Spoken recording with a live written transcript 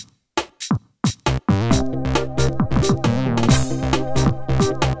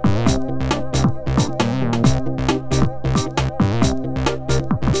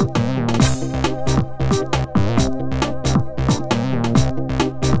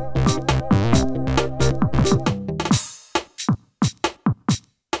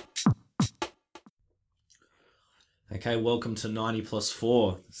Okay, welcome to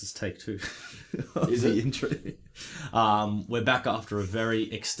 90+4. This is take 2 of Is the it? intro. We're back after a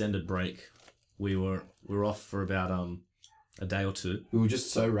very extended break. We were off for about a day or two. We were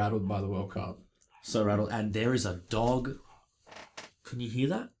just so rattled by the World Cup. So rattled, and there is a dog. Can you hear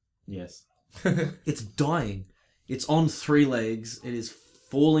that? Yes. It's dying. It's on 3 legs. It is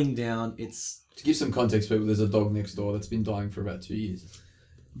falling down. It's To give some context, people, there's a dog next door that's been dying for about 2 years.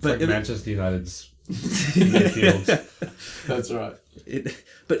 but Like Manchester United's midfield. That's right.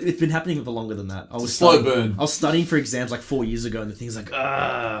 But it's been happening for longer than that. I was slow studying- burn. I was studying for exams like 4 years ago, and the thing's like,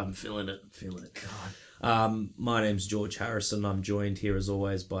 I'm feeling it. God. My name's George Harrison. I'm joined here as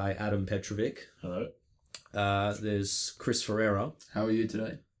always by Adam Petrovic. Hello. There's Chris Ferreira, How are you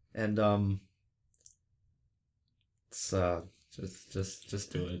today? and it's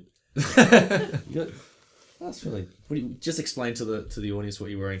Just do it. you got, that's feeling. What do you just explain to the audience what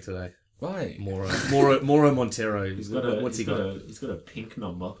you're wearing today? Why? Moro Montero. He's What's got a pink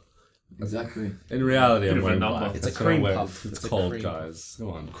number. Exactly. In reality, Bit I'm of a wearing number. black. It's a That's what I'm cream wearing. puff. It's It's a cold, cream guys. Come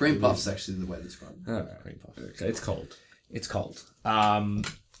on. Cream puff's actually the way to describe it. Cream puff. Okay, it's cold. It's cold.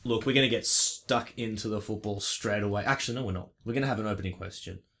 Look, we're gonna get stuck into the football straight away. Actually, no, we're not. We're gonna have an opening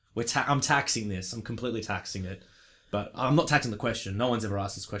question. I'm taxing this. I'm completely taxing it, but I'm not taxing the question. No one's ever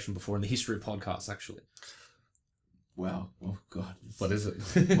asked this question before in the history of podcasts. Actually, Wow. Oh, God. What is it?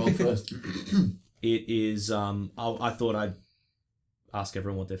 Well, first. it is. I thought I'd ask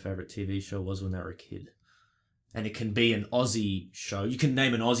everyone what their favorite TV show was when they were a kid, and it can be an Aussie show. You can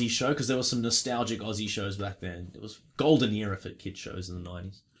name an Aussie show because there were some nostalgic Aussie shows back then. It was golden era for kids shows in the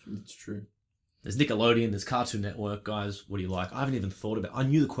 90s. It's true. There's Nickelodeon, there's Cartoon Network, guys. What do you like? I haven't even thought about it. I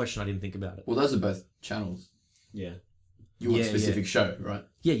knew the question, I didn't think about it. Well, those are both channels. Yeah. You want Yeah, a specific show, right?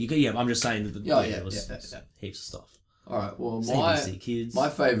 Yeah, I'm just saying that there was yeah. heaps of stuff. All right. Well, It's my ABC Kids.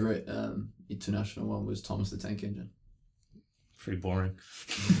 favourite international one was Thomas the Tank Engine. Pretty boring.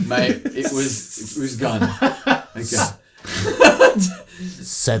 Mate, it was gun. Okay.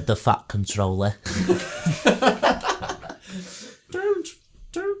 Said the fat controller.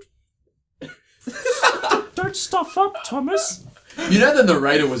 Don't stuff up, Thomas. You know the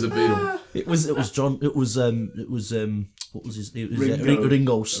narrator was a Beatle. It was John. It was what was his? It was Ringo.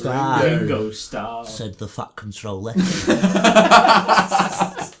 Ringo Starr. Ringo Starr. Said the fat controller.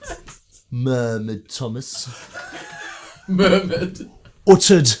 Murmured Thomas. Murmured.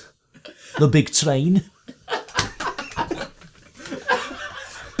 Uttered the big train.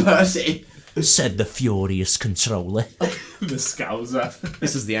 Percy. Said the furious controller. The Scouser.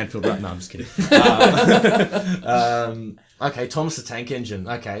 This is the Anfield rap. No, I'm just kidding. Okay, Thomas the Tank Engine.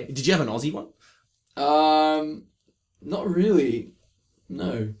 Okay, did you have an Aussie one? Not really.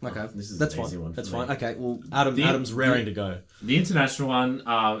 No. Okay, This is that's an easy fine. one for That's me. fine. Okay, well, Adam's raring to go. The international one,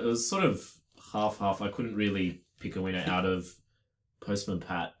 it was sort of half-half. I couldn't really pick a winner out of Postman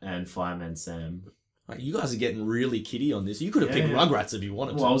Pat and Fireman Sam. Right, you guys are getting really kiddie on this. You could have picked Yeah. Rugrats if you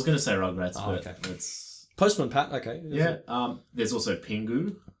wanted to. Well, I was going to say Rugrats, Oh, but okay. it's... Postman Pat. Okay. Yeah. There's also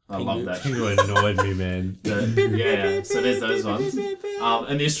Pingu. I love that. You annoyed me, man. Yeah, so there's those ones.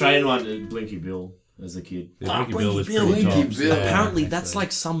 And the Australian one, Blinky Bill, as a kid. The Blinky Blinky Bill was Bill. pretty Blinky tops. Bill. Apparently, that's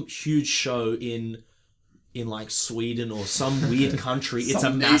like some huge show in like Sweden or some weird country. It's a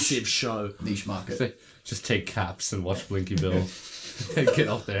Some niche. massive show. Niche market. Just take caps and watch Blinky Bill. And get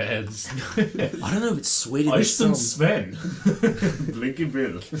off their heads. I don't know if it's Sweden. Oysten Sven. Blinky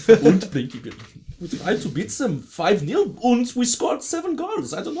Bill. Und Blinky Bill. We tried to beat them 5-0 and we scored 7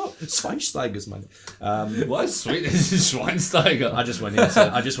 goals. I don't know. Schweinsteiger's money. What? Sweet. This is Schweinsteiger. I just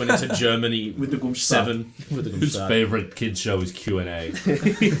went into Germany With the Gumstar. 7 with the Whose Gumstar. favourite kids show is Q&A.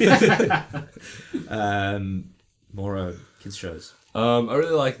 More kids shows. I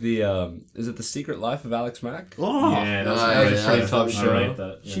really like the, is it The Secret Life of Alex Mack? Oh, Yeah, that's Nice. a great Pretty show. top I show. rate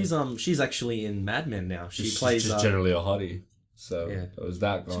that. Yeah. she's actually in Mad Men now. She She's plays. just generally a hottie. So, Yeah. it was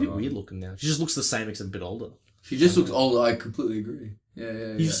that She's a going bit on. weird looking now. She just looks the same except a bit older. She just looks old. I completely agree.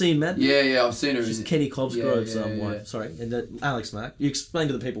 Yeah. You've seen Mad Men? Yeah, I've seen her. She's in- Kenny Cosgrove's Yeah, yeah, wife. yeah. Sorry, and Alex Mack. You explain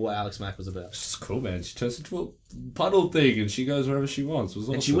to the people what Alex Mack was about. It's cool, man. She turns into a puddle thing and she goes wherever she wants. It was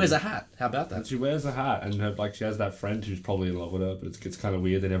awesome. And she wears a hat. How about And that? she wears a hat, and her, like she has that friend who's probably in love with her, but it's kind of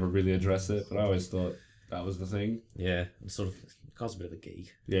weird. They never really address it, but I always thought that was the thing. Yeah, it's sort of. The guy's a bit of a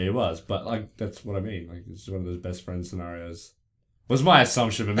geek. Yeah, he was, but like that's what I mean. Like it's one of those best friend scenarios. Was my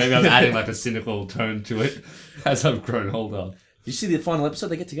assumption, but maybe I'm adding like a cynical tone to it as I've grown older. Did you see the final episode?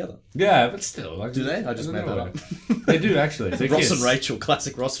 They get together. Yeah, but still, like, Do they? I just don't made know. that up. They do actually. They Ross kiss. and Rachel,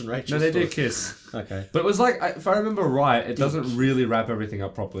 classic Ross and Rachel. No, they do story. kiss. Okay. But it was like, if I remember right, it doesn't really wrap everything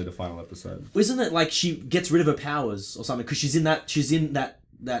up properly. The final episode. Isn't it like she gets rid of her powers or something? Because she's in that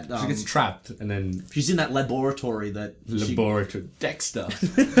that She gets trapped, and then she's in that laboratory that laboratory Dexter.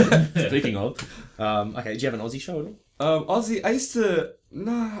 Speaking of, okay, do you have an Aussie show at all? Aussie, I used to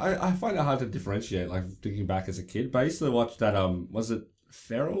I find it hard to differentiate. Like thinking back as a kid, but I used to watch that. Was it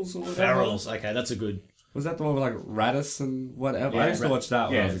Ferals or whatever? Ferals. Okay, that's a good. Was that the one with like Radis and whatever? Yeah, I used to watch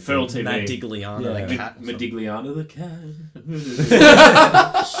that. Yeah, when I was a Feral kid. TV. Madigliana, Yeah. the cat. Madigliana the cat.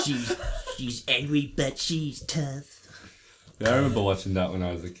 she's angry, but she's tough. Yeah, I remember watching that when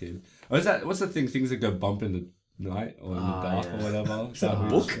I was a kid. What's the thing? Things that go bump in the night or in the dark or whatever. Is that a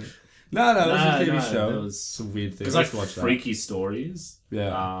book? No, it was a TV show. There was Some weird things. It was like freaky stories.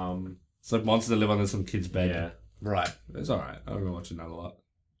 Yeah. It's like monsters that live under some kid's bed. Yeah. Right. It's alright. I remember watching that a lot.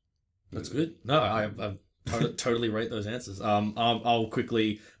 That's good. No, I totally rate those answers. I'll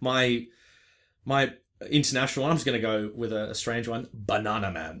quickly my international one. I'm just gonna go with a strange one.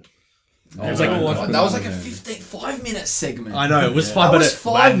 Banana Man. Oh, It was like- that was like a 5-minute segment. I know it was That 5 was minutes.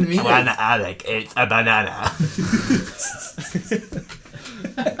 5 minutes. Alec, it's a banana.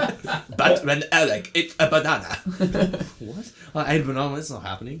 But when Alec, it's a banana. What? I ate a banana. That's not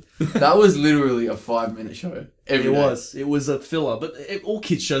happening. That was literally a 5-minute show. Every day. It was a filler. But all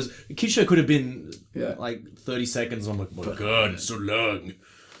kids shows. A kids show could have been Yeah. like 30 seconds. I'm like, oh my god, it's so long.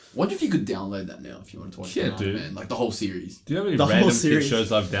 Wonder if you could download that now if you want to watch Yeah, Banana dude. Man, like the whole series. Do you have any The whole random kid series.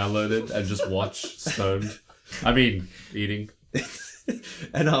 shows I've downloaded and just watch stoned? I mean, eating.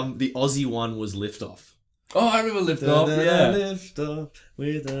 And the Aussie one was Lift Off. Oh, I remember Lift Off. Yeah. Lift Off.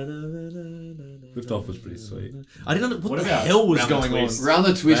 Lift Off was pretty sweet. I didn't know what the about hell was Round the going on. Twist? Round the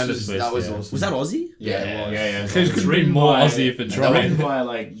Twist Round the was Twist, that was yeah. awesome. Was that Aussie? Yeah. It It's could be written more by- Aussie if it it's tried. written by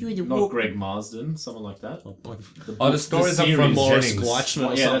like You had to not walk- Greg Marsden, someone like that. Oh, the stories are from series. Morris Jennings. Gleichman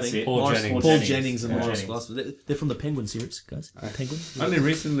or Yeah, that's something. it. Paul Morris- Jennings. Paul Jennings and Paul Morris Jennings. Gleichman. They're from the Penguin series, guys. Penguin. Only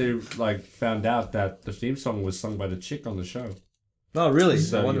recently, found out that the theme song was sung by the chick on the show. Oh, really?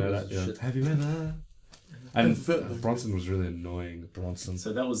 So, I you wonder know if that, it yeah. was shit. Have you ever? And Bronson was really annoying. Bronson.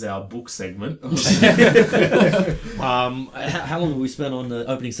 So that was our book segment. How long have we spent on the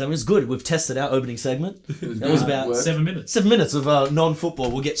opening segment? It's good. We've tested our opening segment. That was about Work. 7 minutes. 7 minutes of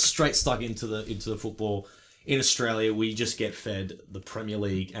non-football. We'll get straight stuck into the football. In Australia, we just get fed the Premier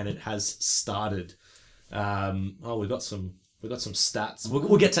League, and it has started. We got some stats.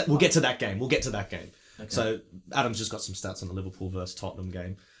 We'll get to that game. We'll get to that game. Okay. So Adam's just got some stats on the Liverpool versus Tottenham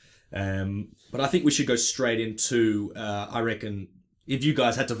game. But I think we should go straight into. I reckon if you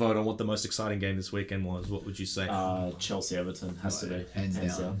guys had to vote on what the most exciting game this weekend was, what would you say? Chelsea Everton has to be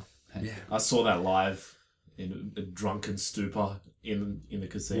Hands down. Yeah. I saw that live in a drunken stupor in the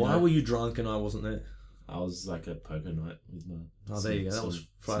casino. Why were you drunk and I wasn't there? I was like a poker night with my. There you go. That was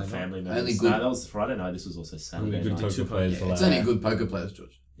Friday night. family members. Only good- No, that was Friday night. This was also Saturday Only good night. poker players Yeah, allowed. it's only good poker players,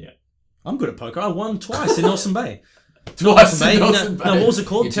 George. I'm good at poker. I won twice in Nelson Bay. Twice Bay, in no, Nelson no, Bay. what was it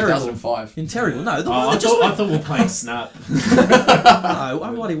called? In Terrible. 2005. In Terrible. No, I they just thought we were playing Snap. No,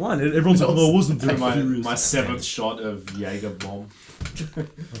 I bloody won. Everyone's like, "Oh, I wasn't doing my seventh shot of Jaeger bomb.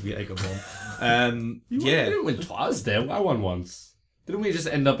 Yeah, good bomb. You Yeah. didn't win twice there. I won once. Didn't we just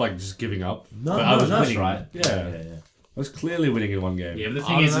end up just giving up? No, But I was no, winning. right. Yeah. I was clearly winning in one game. Yeah, but the I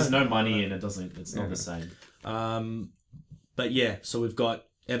thing don't is, know. there's no money and it's not the same. But yeah, so we've got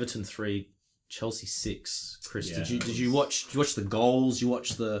Everton 3, Chelsea 6. Chris, Yeah, did you watch the goals? You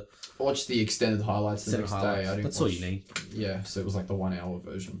watched the I watched the extended highlights the Seven next highlights. day. I didn't That's all watch- you need. Yeah, so it was like the 1 hour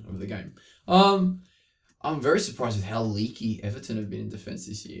version of the game. I'm very surprised with how leaky Everton have been in defence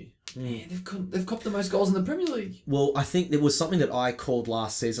this year. Man, they've copped the most goals in the Premier League. Well, I think there was something that I called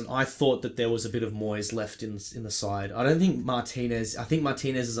last season. I thought that there was a bit of Moyes left in the side. I don't think Martinez. I think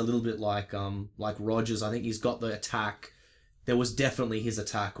Martinez is a little bit like Rodgers. I think he's got the attack. There was definitely his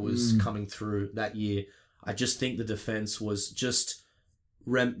attack was coming through that year. I just think the defense was just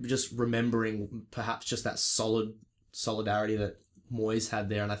remembering perhaps just that solidarity that Moyes had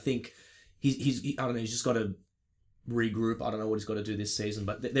there, and I think he's I don't know. He's just got to regroup. I don't know what he's got to do this season,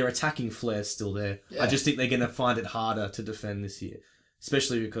 but their attacking flair's still there. Yeah. I just think they're going to find it harder to defend this year,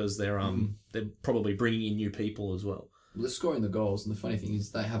 especially because they're probably bringing in new people as well. They're scoring the goals, and the funny thing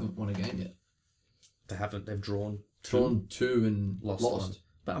is they haven't won a game yet. They haven't. They've drawn Drawn 2 and lost lost. one.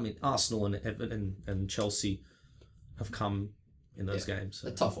 But I mean, Arsenal and Everton and Chelsea have come in those games. So.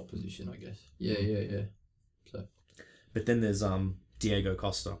 A tough opposition, I guess. Yeah. So But then there's Diego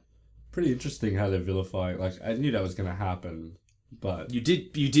Costa. Pretty interesting how they're vilifying. Like, I knew that was going to happen, but You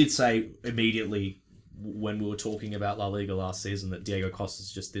did say immediately when we were talking about La Liga last season that Diego Costa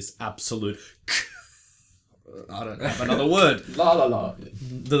is just this absolute. I don't have another word. la la la.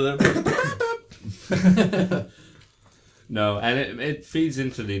 no, and it feeds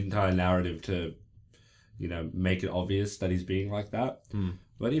into the entire narrative to, make it obvious that he's being like that.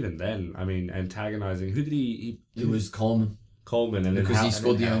 But even then, I mean, antagonising. Who did he It was Coleman. Coleman, and Because then he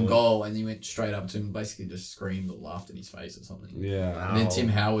scored the own Howard. goal and he went straight up to him and basically just screamed or laughed in his face or something. Yeah. And then Tim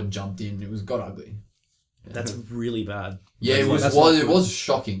Howard jumped in. It got ugly. That's really bad. Yeah, it was. That's Well, not it good. was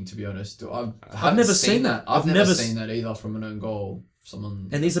shocking, to be honest. I've never seen that. I've I've never never seen that either from an own goal. Someone.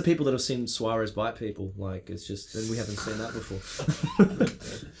 And these are people that have seen Suarez bite people. Like, it's just, and we haven't seen that before.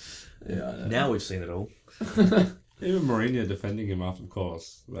 Yeah. I know. Now we've seen it all. Even Mourinho defending him after, of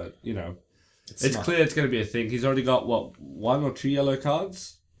course. But, you know, it's smart. clear it's going to be a thing. He's already got, what, 1 or 2 yellow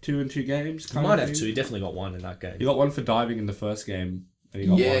cards? 2 in 2 games? He kind might of have thing? 2. He definitely got 1 in that game. He got 1 for diving in the first game. And he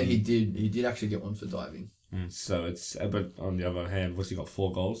got Yeah, 1. he did. He did actually get one for diving. So it's, but on the other hand, what's he got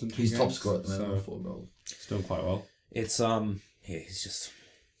 4 goals in 2 He's games? top scorer at the moment So with 4 goals. he's doing quite well. It's, yeah,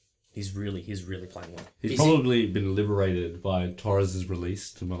 he's really playing well. He's Is probably been liberated by Torres'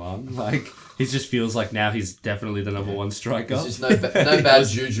 release to Milan. Like, he just feels like now he's definitely the number 1 striker. There's just no bad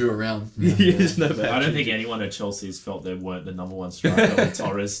juju around. There's no I bad. don't think anyone at Chelsea's felt they weren't the number 1 striker with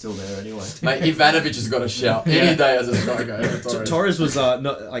Torres still there anyway. Mate, Ivanovic has got a shout any day as a striker. Torres was not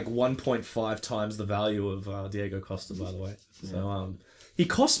like 1.5 times the value of Diego Costa, by the way. So he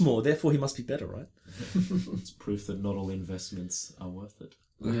costs more, therefore he must be better, right? It's proof that not all investments are worth it.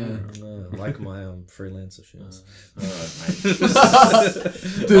 Yeah. Like my freelancer shares. Alright,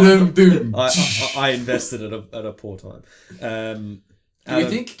 mate. I invested at a poor time. Do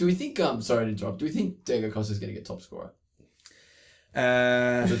we think? Sorry to interrupt. Do we think Diego Costa is going to get top scorer?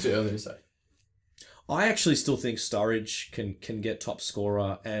 Is it too early to say? I actually still think Sturridge can get top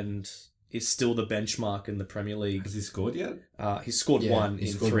scorer and is still the benchmark in the Premier League. Has he scored yet? He's scored Yeah, one he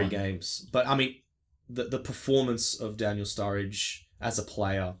in scored 3 one. games. But, I mean, the performance of Daniel Sturridge as a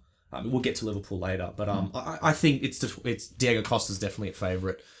player, we'll get to Liverpool later, but I think it's Diego Costa's definitely a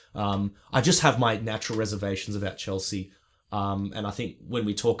favourite. I just have my natural reservations about Chelsea. And I think when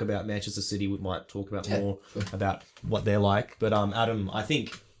we talk about Manchester City, we might talk about more about what they're like. But Adam, I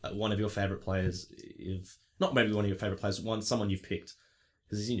think one of your favourite players, if not maybe one of your favourite players, someone you've picked,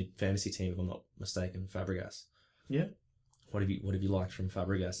 because he's in your fantasy team, if I'm not mistaken, Fabregas. Yeah. What have you liked from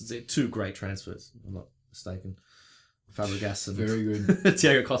Fabregas? It's 2 great transfers, if I'm not mistaken. Fabregas and Very good.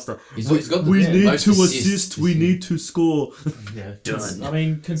 Diego Costa. He's got the We need most to assists. assist. We need to score. Yeah, Done. I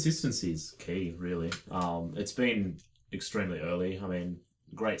mean, consistency is key, really. It's been extremely early. I mean,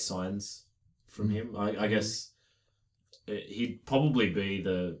 great signs from him. I guess he'd probably be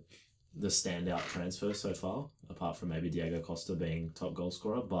the standout transfer so far, apart from maybe Diego Costa being top goal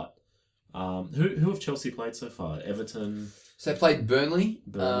scorer. But who have Chelsea played so far? Everton. So they played Burnley.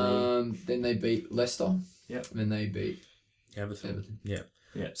 Burnley. Then they beat Leicester. Yep. And then they beat Everton. Yeah,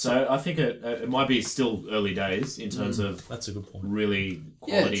 Yeah, so I think it might be still early days in terms of that's a good point. really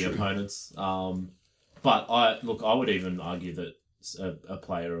quality Yeah, true. opponents. But I would even argue that a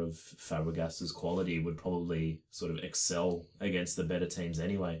player of Fabregas's quality would probably sort of excel against the better teams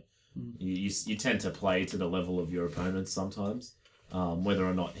anyway. You tend to play to the level of your opponents sometimes. Whether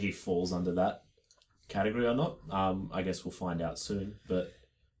or not he falls under that category or not, I guess we'll find out soon. But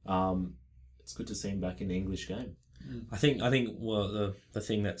it's good to see him back in the English game. I think well the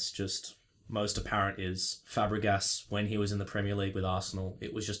thing that's just most apparent is Fabregas when he was in the Premier League with Arsenal,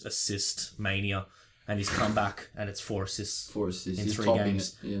 it was just assist mania, and he's come back and it's 4 assists 4 assists. in He's 3 topping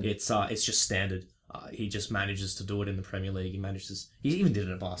games. it, yeah. It's just standard. He just manages to do it in the Premier League. He even did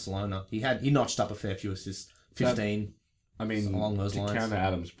it at Barcelona. He notched up a fair few assists, 15. I mean, Along those to lines. counter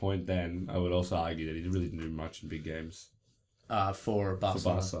Adam's point then, I would also argue that he really didn't do much in big games. For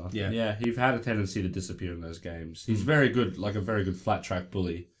Barcelona. For Barca. Yeah. He's had a tendency to disappear in those games. He's very good, like a very good flat track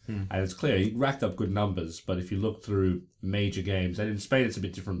bully. And it's clear, he racked up good numbers, but if you look through major games, and in Spain it's a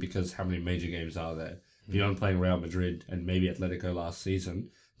bit different because how many major games are there? Beyond playing Real Madrid and maybe Atletico last season,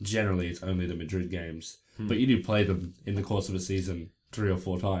 generally it's only the Madrid games. But you do play them in the course of a season 3 or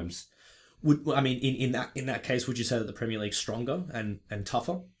 4 times. I mean, in that case, would you say that the Premier League's stronger and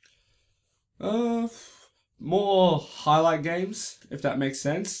tougher? More highlight games, if that makes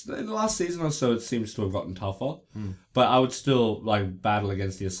sense. In the last season or so, it seems to have gotten tougher. But I would still battle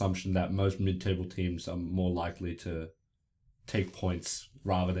against the assumption that most mid-table teams are more likely to take points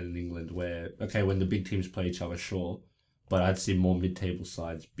rather than in England, where, okay, when the big teams play each other, sure, but I'd see more mid-table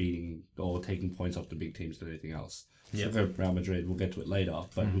sides beating or taking points off the big teams than anything else. Yeah. So Real Madrid, we'll get to it later,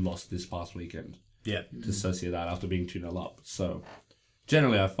 but who lost this past weekend Yeah. to Sociedad after being 2-0 up. So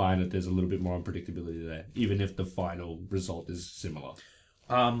generally I find that there's a little bit more unpredictability there, even if the final result is similar.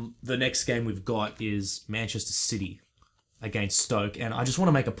 The next game we've got is Manchester City against Stoke, and I just want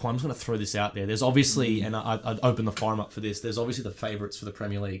to make a point. I'm just going to throw this out there. There's obviously, and I'd open the forum up for this, there's obviously the favourites for the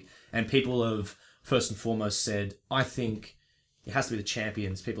Premier League, and people have first and foremost said, I think it has to be the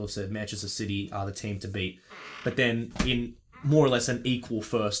champions. People have said Manchester City are the team to beat. But then in more or less an equal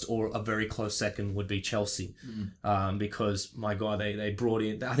first or a very close second would be Chelsea. Because, my God, they brought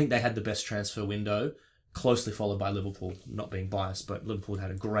in... I think they had the best transfer window, closely followed by Liverpool. Not being biased, but Liverpool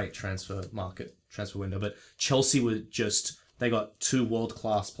had a great transfer window. But Chelsea were just... They got 2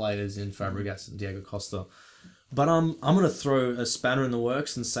 world-class players in Fabregas and Diego Costa. But I'm going to throw a spanner in the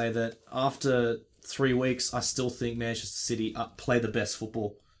works and say that after 3 weeks, I still think Manchester City play the best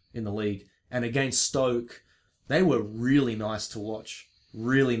football in the league. And against Stoke, they were really nice to watch.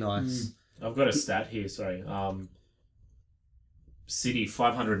 Really nice. I've got a stat here, sorry. City,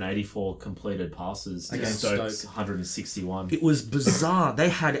 584 completed passes against Stoke's 161. It was bizarre. They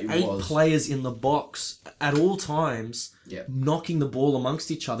had 8 players in the box at all times, knocking the ball amongst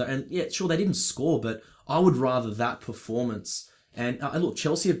each other. And yeah, sure, they didn't score, but I would rather that performance. And look,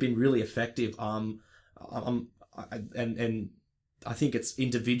 Chelsea have been really effective. And I think it's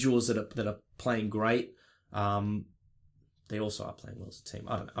individuals that are playing great. They also are playing well as a team.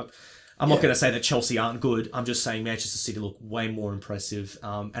 I don't know. I'm not going to say that Chelsea aren't good. I'm just saying Manchester City look way more impressive.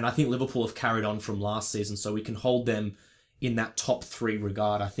 And I think Liverpool have carried on from last season, so we can hold them in that top 3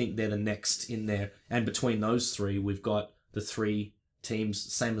 regard. I think they're the next in there. And between those 3, we've got the 3 teams,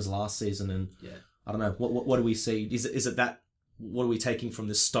 same as last season. And I don't know, what do we see? Is it that, what are we taking from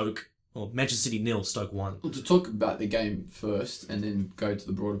this Stoke, or Manchester City 0, Stoke 1? Well, to talk about the game first and then go to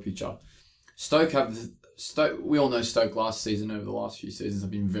the broader picture, Stoke, we all know Stoke last season, over the last few seasons,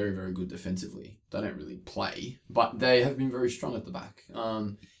 have been very, very good defensively. They don't really play, but they have been very strong at the back.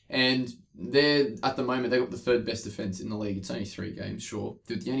 And they're, at the moment, they've got the 3rd best defence in the league. It's only 3 games, sure.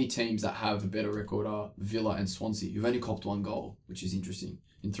 The only teams that have a better record are Villa and Swansea, who've only copped 1 goal, which is interesting,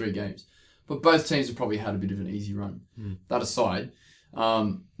 in 3 games. But both teams have probably had a bit of an easy run. That aside,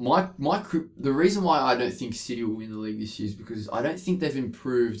 the reason why I don't think City will win the league this year is because I don't think they've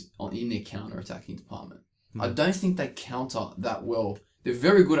improved in their counter-attacking department. I don't think they counter that well. They're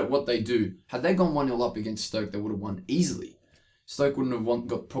very good at what they do. Had they gone 1-0 up against Stoke, they would have won easily. Stoke wouldn't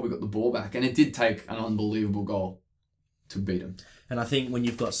have probably got the ball back, and it did take an unbelievable goal to beat them. And I think when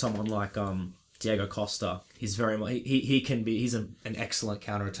you've got someone like Diego Costa, he's very much he's an excellent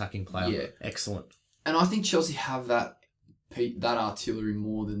counter-attacking player. Yeah, excellent. And I think Chelsea have that artillery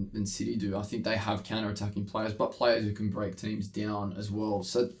more than City do. I think they have counter-attacking players, but players who can break teams down as well.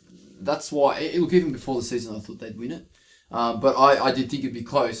 So that's why, look, even before the season, I thought they'd win it. But I did think it'd be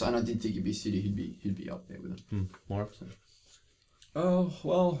close, and I did think it'd be City who'd be up there with them. More. Oh,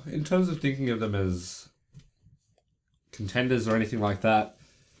 well, in terms of thinking of them as contenders or anything like that,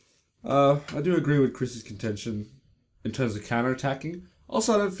 I do agree with Chris's contention in terms of counter-attacking.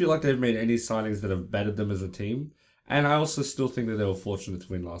 Also, I don't feel like they've made any signings that have bettered them as a team. And I also still think that they were fortunate to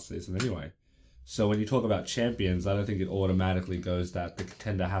win last season anyway. So when you talk about champions, I don't think it automatically goes that the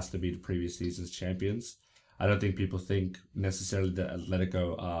contender has to be the previous season's champions. I don't think people think necessarily that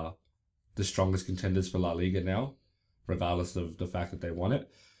Atletico are the strongest contenders for La Liga now, regardless of the fact that they won it.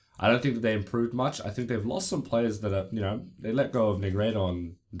 I don't think that they improved much. I think they've lost some players that are, they let go of Negredo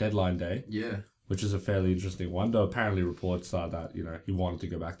on deadline day. Yeah. Which is a fairly interesting one, though apparently reports are that, he wanted to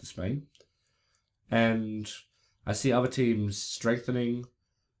go back to Spain. And I see other teams strengthening.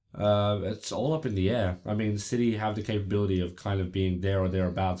 It's all up in the air. I mean, City have the capability of kind of being there or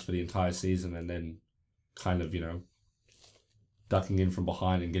thereabouts for the entire season and then kind of, ducking in from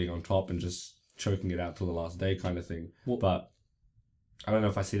behind and getting on top and just choking it out till the last day kind of thing. Well, but I don't know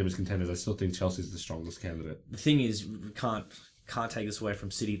if I see them as contenders. I still think Chelsea's the strongest candidate. The thing is, we can't take this away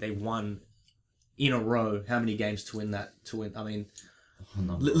from City. They won in a row. How many games to win that? I mean,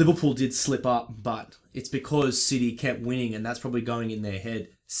 Liverpool did slip up, but it's because City kept winning, and that's probably going in their head.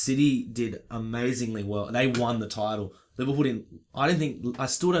 City did amazingly well. They won the title. Liverpool didn't. I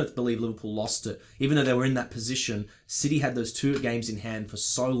still don't believe Liverpool lost it, even though they were in that position. City had those 2 games in hand for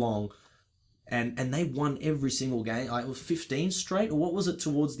so long, and they won every single game. It was 15 straight, or what was it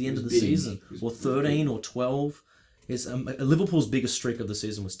towards the end of the season, or 13 or 12? Liverpool's biggest streak of the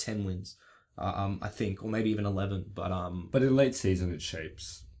season was 10 wins. I think, or maybe even 11. But in late season, it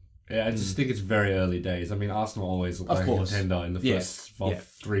shapes. Yeah, I just think it's very early days. I mean, Arsenal always look like a contender in the first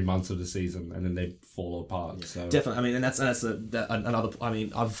 3 months of the season, and then they fall apart. So definitely, I mean, and that's another. I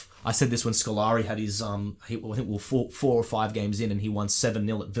mean, I said this when Scolari had his I think we were 4 or 5 games in, and he won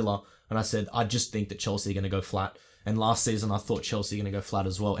 7-0 at Villa, and I said I just think that Chelsea are going to go flat. And last season, I thought Chelsea are going to go flat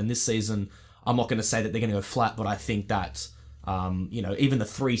as well. And this season, I'm not going to say that they're going to go flat, but I think that. Even the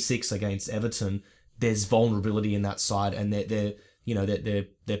 3-6 against Everton, there's vulnerability in that side, and they're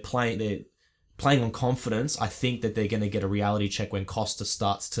playing playing on confidence, I think that they're going to get a reality check when Costa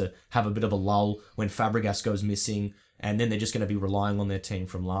starts to have a bit of a lull, when Fabregas goes missing, and then they're just going to be relying on their team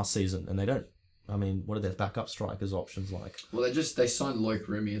from last season, and they don't. I mean, what are their backup strikers' options like? Well, they signed Loic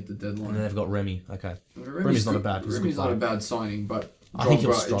Remy at the deadline. And then they've got Remy. Okay, Remy's not a bad. Remy's not a bad signing, but I think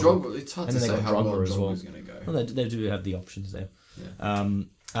he'll struggle. Drogba, it's hard And to then they say got how well Drogba as well. Drogba's going to go. Well, they do have the options there. Yeah.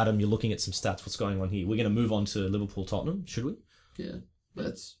 Adam, you're looking at some stats. What's going on here? We're going to move on to Liverpool-Tottenham, should we? Yeah,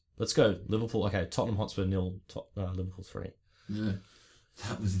 Let's go. Liverpool. Okay, Tottenham Hotspur 0, Liverpool 3. Yeah,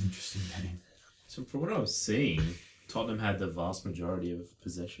 that was an interesting game. So from what I was seeing, Tottenham had the vast majority of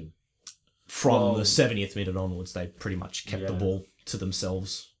possession. From the 70th minute onwards, they pretty much kept the Yeah. ball to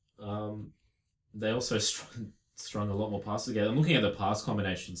themselves. They also strung a lot more passes together. I'm looking at the pass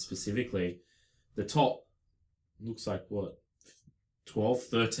combinations specifically. The top looks like, 12,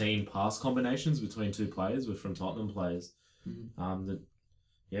 13 pass combinations between two players were from Tottenham players. Mm-hmm.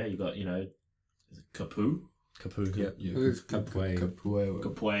 You got, Capu Capu, yeah.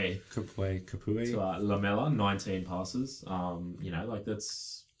 Capoue. to Lamela, 19 passes.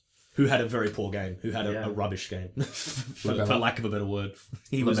 That's... Who had a very poor game. Who had Yeah. a rubbish game, for Lamela. lack of a better word.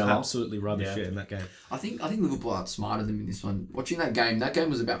 He was Lamela. absolutely rubbish in that game. I think Liverpool outsmarted them in this one. Watching that game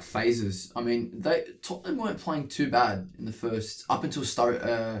was about phases. I mean, Tottenham weren't playing too bad in the first, up until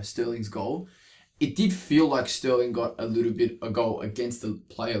Sterling's goal. It did feel like Sterling got a goal against the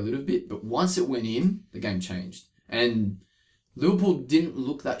play a little bit, but once it went in, the game changed. And Liverpool didn't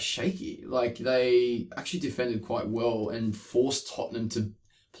look that shaky. Like, they actually defended quite well and forced Tottenham to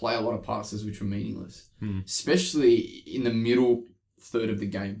play a lot of passes which were meaningless, especially in the middle third of the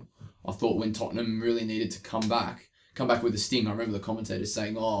game. I thought when Tottenham really needed to come back with a sting. I remember the commentators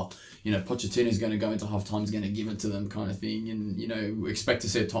saying, Pochettino's going to go into half time, is going to give it to them kind of thing, and, expect to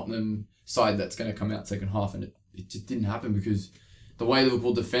see a Tottenham side that's going to come out second half, and it just didn't happen because the way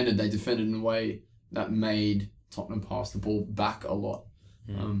Liverpool defended, they defended in a way that made Tottenham pass the ball back a lot,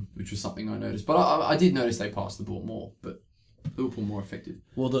 which was something I noticed. But I did notice they passed the ball more, but Liverpool more effective.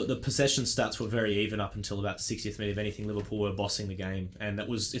 Well, the possession stats were very even up until about 60th minute. If anything, Liverpool were bossing the game, and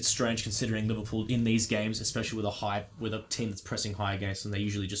it's strange considering Liverpool in these games, especially with a team that's pressing high against them, they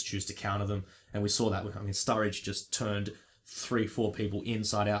usually just choose to counter them, and we saw that. I mean, Sturridge just turned 3-4 people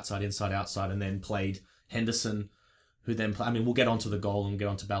inside, outside, and then played Henderson, who then we'll get onto the goal and get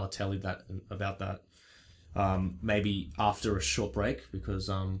onto Balotelli about that maybe after a short break, because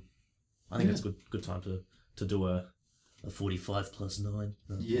I think it's a good time to do a 45 plus 9.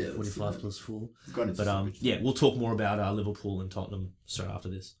 45 plus 4. But we'll talk more about Liverpool and Tottenham straight after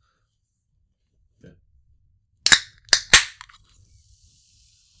this. Yeah.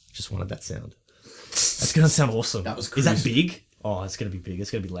 Just wanted that sound. That's going to sound awesome. That was Is that big? Oh, it's going to be big. It's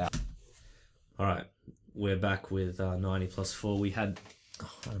going to be loud. All right. We're back with 90+4. We had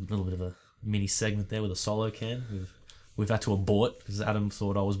a little bit of a mini segment there with a solo can. We've had to abort because Adam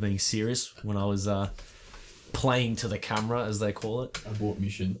thought I was being serious when I was playing to the camera, as they call it. Abort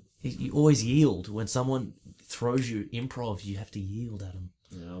mission. You always yield. When someone throws you improv, you have to yield, Adam.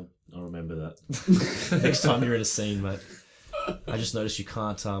 Yeah, I'll remember that. Next time you're in a scene, mate. I just noticed you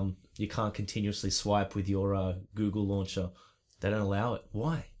can't continuously swipe with your Google launcher. They don't allow it.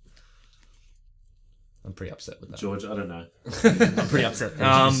 Why? I'm pretty upset with that. George, I don't know. I'm pretty upset.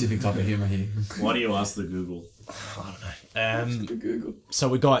 Specific type of humour here. Why do you ask the Google? I don't know. Google. So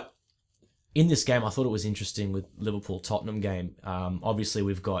we got, in this game, I thought it was interesting with Liverpool-Tottenham game. Obviously,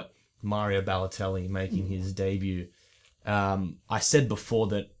 we've got Mario Balotelli making his debut. I said before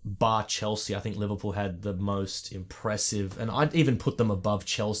that bar Chelsea, I think Liverpool had the most impressive, and I'd even put them above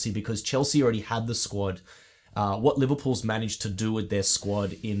Chelsea because Chelsea already had the squad. What Liverpool's managed to do with their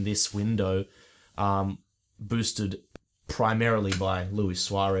squad in this window, boosted primarily by Luis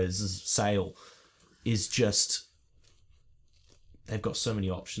Suarez's sale, is just... They've got so many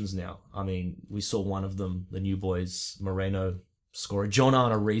options now. I mean, we saw one of them, the new boys, Moreno, score a John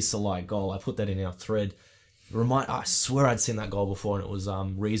Arne Riisa-like goal. I put that in our thread. I swear I'd seen that goal before, and it was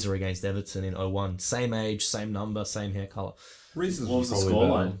Riisa against Everton in 01. Same age, same number, same hair colour. Riisa's what was the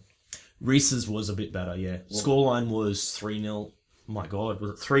scoreline? Riisa's was a bit better, yeah. Scoreline was 3-0. Oh my God,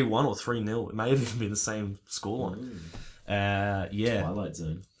 was it 3-1 or 3-0? It may have even been the same scoreline. Yeah. Twilight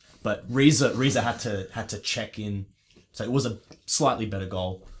Zone. But Riisa had to check in. So it was a slightly better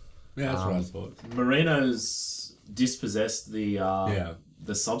goal. Yeah, that's what I thought. Moreno's dispossessed the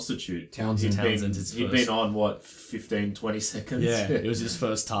substitute. Townsend. He'd been on, 15, 20 seconds? Yeah, it was his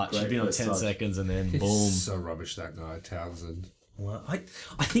first touch. He'd been on 10 seconds and then boom. He's so rubbish, that guy, Townsend. Well, I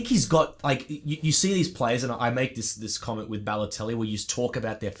think he's got, like, you see these players, and I make this comment with Balotelli where you talk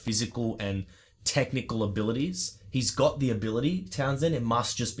about their physical and technical abilities. He's got the ability, Townsend. It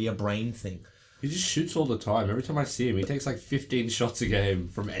must just be a brain thing. He just shoots all the time. Every time I see him, he takes like 15 shots a game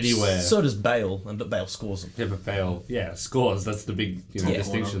from anywhere. So does Bale, but Bale scores them. Yeah, but Bale, scores. That's the big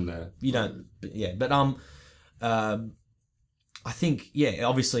distinction there. You don't, but I think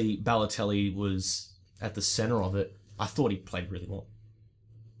obviously Balotelli was at the center of it. I thought he played really well.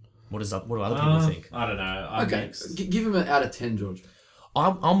 What do other people think? I don't know. Okay, give him an out of 10, George.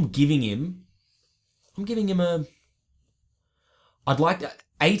 I'm giving him a. I'd like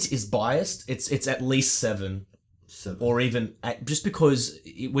 8 is biased. It's at least 7. Or even 8, just because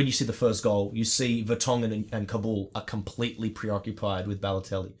when you see the first goal, you see Vertonghen and Kabul are completely preoccupied with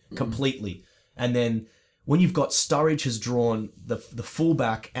Balotelli, completely. And then when you've got Sturridge has drawn the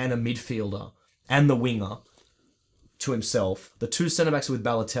fullback and a midfielder and the winger to himself, the 2 centre backs are with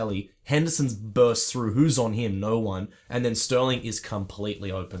Balotelli, Henderson's burst through, who's on him? No one, and then Sterling is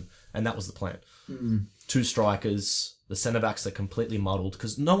completely open, and that was the plan. 2 strikers, the centre backs are completely muddled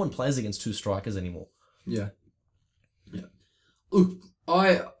because no one plays against 2 strikers anymore. Yeah. Look,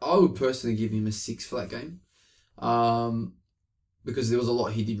 I would personally give him a 6 for that game, because there was a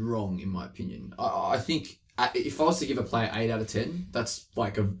lot he did wrong, in my opinion. I think if I was to give a player 8 out of 10, that's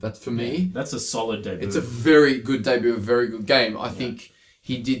for me. That's a solid debut. It's a very good debut, a very good game. I think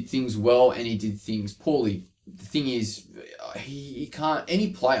he did things well and he did things poorly. The thing is, he can't.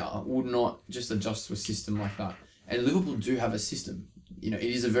 Any player would not just adjust to a system like that. And Liverpool do have a system. It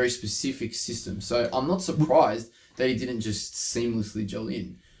is a very specific system. So I'm not surprised that he didn't just seamlessly gel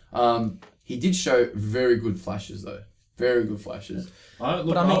in. He did show very good flashes, though. Very good flashes. I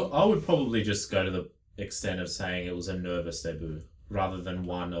would probably just go to the extent of saying it was a nervous debut rather than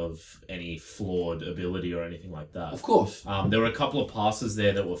one of any flawed ability or anything like that. Of course. There were a couple of passes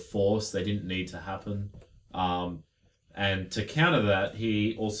there that were forced. They didn't need to happen. And to counter that,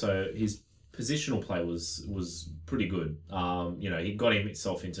 his positional play was pretty good. He got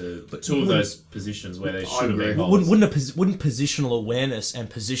himself into 2 of those positions where they should have been goals. Wouldn't positional awareness and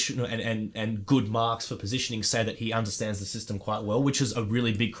and good marks for positioning say that he understands the system quite well, which is a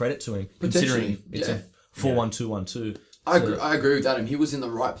really big credit to him, considering it's a 4-1-2-1-2. I agree with Adam. He was in the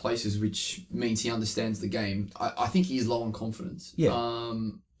right places, which means he understands the game. I think he's low on confidence. Yeah.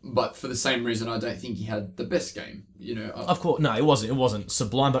 But for the same reason, I don't think he had the best game. Of course, no, it wasn't. It wasn't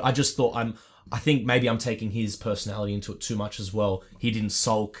sublime. But I just thought I think maybe I'm taking his personality into it too much as well. He didn't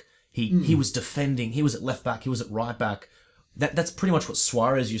sulk. He was defending. He was at left back. He was at right back. That's pretty much what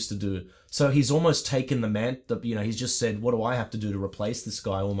Suarez used to do. So he's almost taken he's just said, what do I have to do to replace this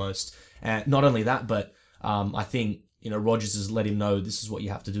guy almost? And not only that, but I think Rodgers has let him know this is what you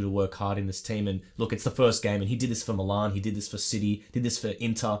have to do to work hard in this team. And look, it's the first game, and he did this for Milan, he did this for City, did this for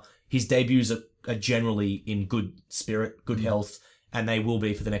Inter. His debuts are generally in good spirit, good health, and they will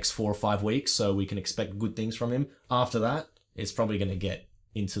be for the next 4 or 5 weeks. So we can expect good things from him. After that, it's probably going to get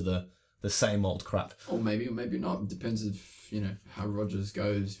into the same old crap. Or maybe not. It depends if how Rodgers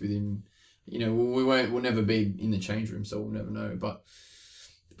goes with him. We'll never be in the change room, so we'll never know. But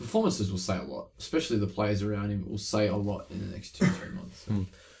performances will say a lot, especially the players around him will say a lot in the next 2-3 months.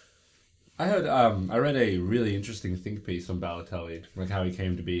 I read a really interesting think piece on Balotelli, like how he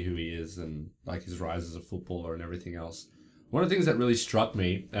came to be who he is and like his rise as a footballer and everything else. One of the things that really struck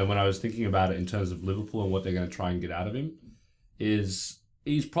me, and when I was thinking about it in terms of Liverpool and what they're going to try and get out of him, is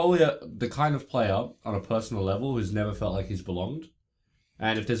he's probably the kind of player on a personal level who's never felt like he's belonged.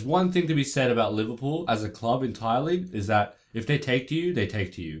 And if there's one thing to be said about Liverpool as a club entirely, is that if they take to you, they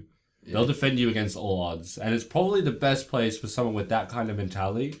take to you. Yeah. They'll defend you against all odds. And it's probably the best place for someone with that kind of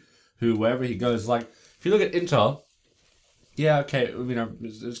mentality, who wherever he goes, like, if you look at Inter,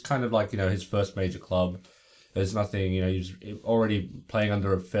 it's kind of like, his first major club. There's nothing, he's already playing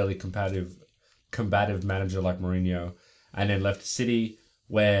under a fairly combative manager like Mourinho, and then left City,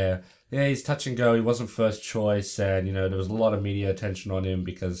 where, he's touch and go. He wasn't first choice, and, there was a lot of media attention on him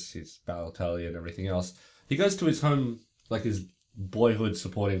because he's Balotelli and everything else. He goes to his home, like his boyhood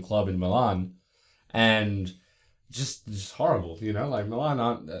supporting club in Milan, and just horrible, like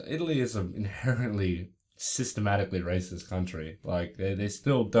Milan Italy is an inherently systematically racist country. Like they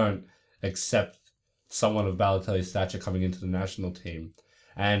still don't accept someone of Balotelli's stature coming into the national team,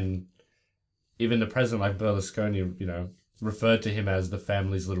 and even the president, like Berlusconi, referred to him as the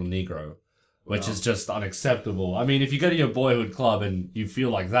family's little Negro, which is just unacceptable. I mean, if you go to your boyhood club and you feel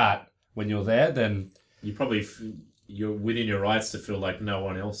like that when you're there, then you're within your rights to feel like no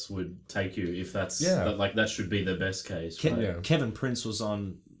one else would take you if that should be the best case. Right? Kevin Prince was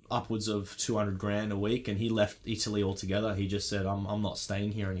on upwards of 200 grand a week, and he left Italy altogether. He just said, I'm not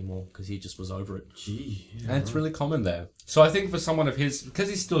staying here anymore, because he just was over it. And it's really common there. So I think for someone of his, because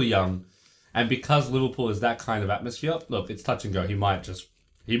he's still young, and because Liverpool is that kind of atmosphere, look, it's touch and go. He might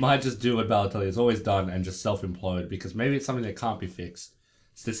He might just do what Balotelli has always done and just self-implode because maybe it's something that can't be fixed.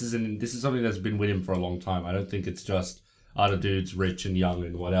 So this is something that's been with him for a long time. I don't think it's just other dudes rich and young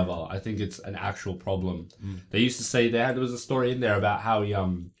and whatever. I think it's an actual problem. They used to say there was a story in there about how he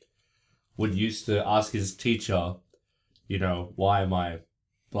would used to ask his teacher, why am I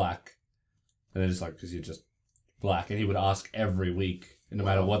black? And they're just like, because you're just black. And he would ask every week, no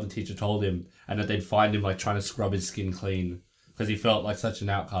matter what the teacher told him, and that they'd find him like trying to scrub his skin clean because he felt like such an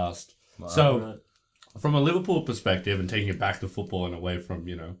outcast. Wow. So, from a Liverpool perspective, and taking it back to football and away from,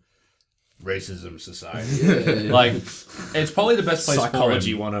 racism society, like, it's probably the best place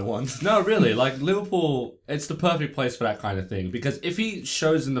Psychology for him. 101. No, really, like, Liverpool, it's the perfect place for that kind of thing. Because if he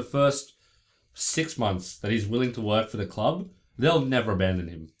shows in the first 6 months that he's willing to work for the club, they'll never abandon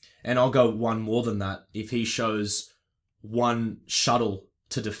him. And I'll go one more than that. If he shows one shuttle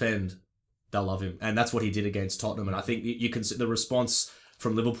to defend, they'll love him. And that's what he did against Tottenham. And I think you can see the response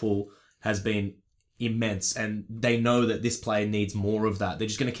from Liverpool has been immense. And they know that this player needs more of that. They're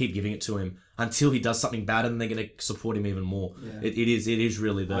just going to keep giving it to him until he does something bad, and they're going to support him even more. Yeah. It is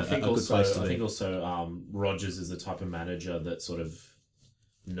really a good place to be. I think also Rodgers is the type of manager that sort of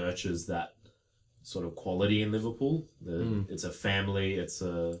nurtures that sort of quality in Liverpool. It's a family. It's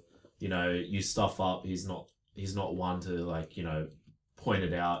you stuff up. He's not one to point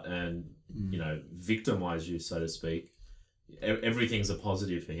it out and victimize you, so to speak. Everything's a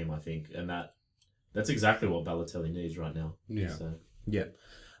positive for him, I think, and that's exactly what Balotelli needs right now. Yeah. So. Yeah.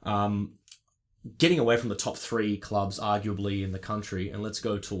 Getting away from the top 3 clubs, arguably in the country, and let's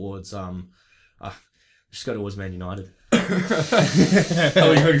go towards just go towards Man United. Are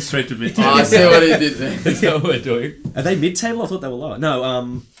we going straight to mid-table? I see what he did there. Is that what we're doing? Are they mid-table? I thought they were lower.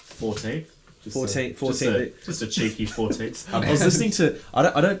 No, 14. 14. Just a cheeky 14th. I was listening to.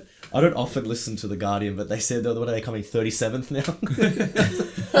 I don't often listen to The Guardian, but they said what are they coming 37th now?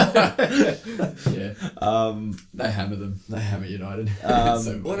 Yeah. They hammer them. They hammer United.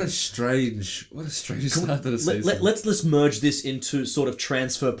 What a strange start to the season. Let's merge this into sort of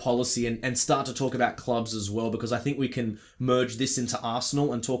transfer policy and start to talk about clubs as well, because I think we can merge this into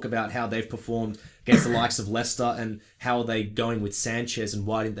Arsenal and talk about how they've performed against the likes of Leicester and how are they going with Sanchez and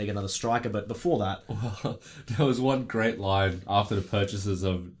why didn't they get another striker. But before that... There was one great line after the purchases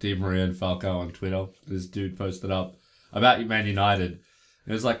of Di Maria and Falcao on Twitter. This dude posted up about Man United.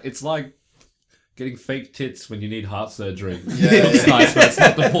 It was like, it's like getting fake tits when you need heart surgery. Yeah, it's nice, but it's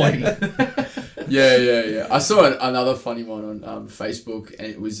not the point. Yeah. I saw another funny one on Facebook, and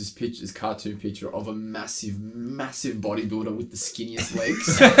it was this cartoon picture of a massive bodybuilder with the skinniest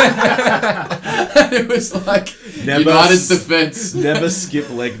legs. And it was like United's defense. Never skip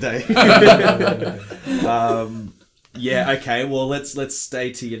leg day. Yeah. Okay. Well, let's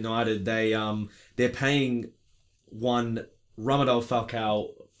stay to United. They're paying one Ramadal Falcao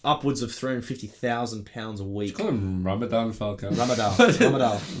upwards of £350,000 a week. Call him Ramadan Falcao. Ramadal.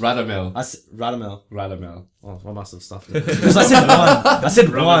 Radamel. Radamel. Oh, I must have stuffed it. Because I said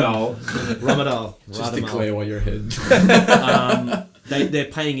one. Ramadal. Just to clear while you're ahead. They're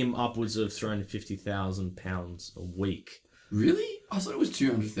paying him upwards of £350,000 a week. Really? I thought it was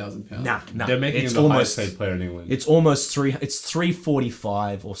 £200,000. Nah. They're making him the highest paid player in England. It's almost It's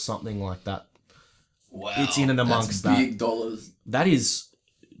 $345 or something like that. Wow. It's in and amongst that's big dollars. That is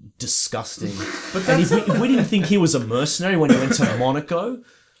disgusting. And if we didn't think he was a mercenary when he went to Monaco,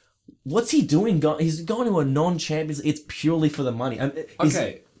 what's he doing? He's going to a non-champions. It's purely for the money.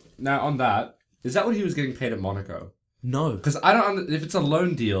 Okay, now on that, is that what he was getting paid at Monaco? No. Because I don't. If it's a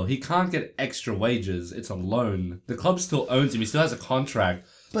loan deal, he can't get extra wages. It's a loan. The club still owns him. He still has a contract.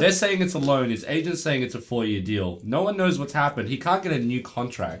 But they're saying it's a loan. His agent's saying it's a 4-year deal. No one knows what's happened. He can't get a new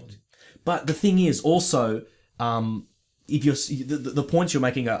contract. But the thing is also, if you're the points you're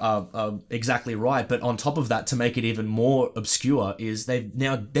making are exactly right. But on top of that, to make it even more obscure, is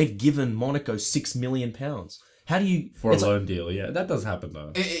they've given Monaco £6 million. How do you for a loan deal? Yeah, that does happen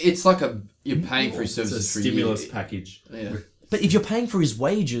though. It's like you're paying for his services for a stimulus package. Yeah. But if you're paying for his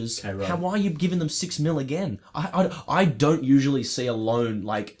wages, right. Why are you giving them $6 million again? I don't usually see a loan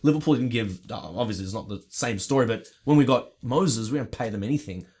like Liverpool didn't give. Obviously, it's not the same story. But when we got Moses, we didn't pay them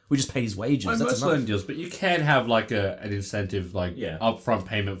anything. We just paid his wages. Well, that's most loan deals, but you can have like an incentive, like upfront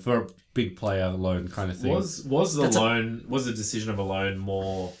payment for a big player loan kind of thing. Was the decision of a loan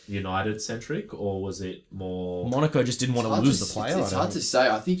more United centric, or was it more Monaco just didn't want to lose the player? It's hard to say.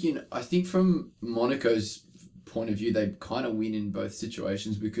 I think from Monaco's point of view, they kind of win in both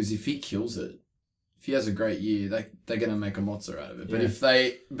situations, because if he kills it, if he has a great year, they're going to make a mozza out of it.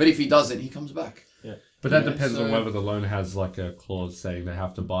 But if he doesn't, he comes back. But that Yeah, depends on so- whether the loan has like a clause saying they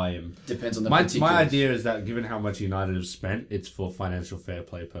have to buy him. Depends on the My particulars. idea is that given how much United have spent, it's for financial fair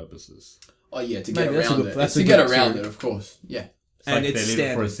play purposes. Oh yeah, to get Maybe that's a around good- it. that's It's a to get good around theory. it, of course. Yeah. It's like And they it's leave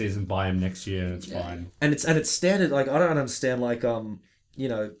it for a standard. season, buy him next year, and it's Yeah. fine. And it's standard. Like I don't understand. Like you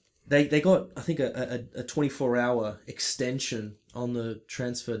know, they got I think a 24-hour extension on the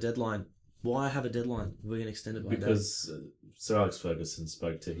transfer deadline. Why have a deadline? We're gonna extend it by a day. Because Sir Alex Ferguson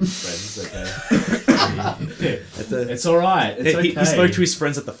spoke to his friends. Okay, it's all right. It's okay. He spoke to his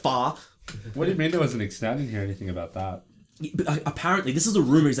friends at the FAR. What do you mean there wasn't I didn't hear anything about that. But apparently, this is the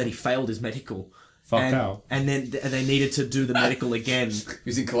rumor is that he failed his medical. Falcao. And then they needed to do the medical again. He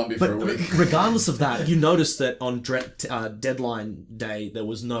was in Colombia But for a week. regardless of that, you noticed that on deadline day, there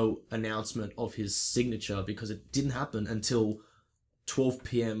was no announcement of his signature because it didn't happen until 12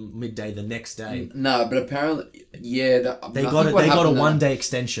 p.m. midday the next day. No, but apparently, yeah. They got a 1-day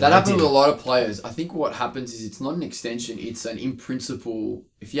extension. That They happened did. with a lot of players. I think what happens is it's not an extension, it's an in principle.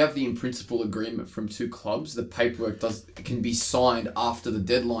 If you have the in principle agreement from two clubs, the paperwork can be signed after the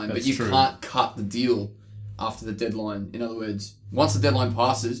deadline, but That's you true. can't cut the deal after the deadline. In other words, once the deadline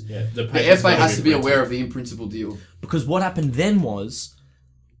passes, Yeah, the paper's FA gotta has to be printed. aware of the in principle deal. Because what happened then was,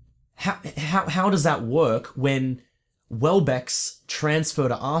 how does that work when Welbeck's transfer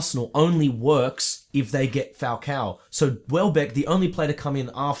to Arsenal only works if they get Falcao? So Welbeck, the only player to come in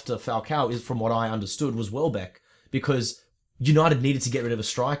after Falcao, is from what I understood, was Welbeck, because United needed to get rid of a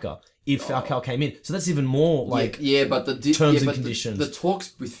striker if Falcao came in. So that's even more like yeah, but the terms and but conditions. The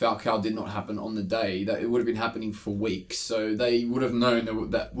talks with Falcao did not happen on the day. That it would have been happening for weeks, so they would have known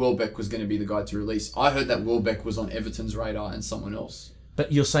that Welbeck was going to be the guy to release. I heard that Welbeck was on Everton's radar and someone else.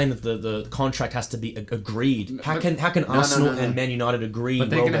 But you're saying that the contract has to be agreed. How can Arsenal no. and Man United agree? But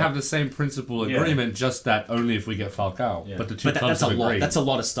they can Welbeck? have the same principle agreement, just that only if we get Falcao. Yeah. But the two But clubs that's a have lot. agreed. That's a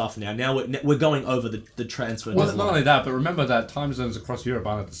lot of stuff now. Now we're going over the transfer. Well, deadline. not only that, but remember that time zones across Europe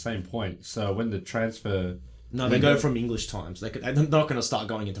aren't at the same point. So when the transfer... No, they go from English times. They're not going to start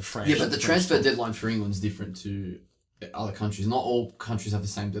going into French. Yeah, but the French transfer time. deadline for England's different to other countries. Not all countries have the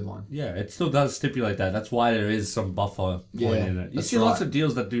same deadline. Yeah, it still does stipulate that. That's why there is some buffer point Yeah, in it. You that's see lots right. of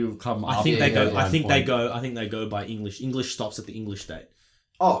deals that do come I after think the they go. deadline I think point. they go by English. English stops at the English date.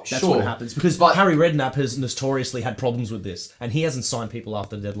 Oh, That's sure. what happens because But- Harry Redknapp has notoriously had problems with this, and he hasn't signed people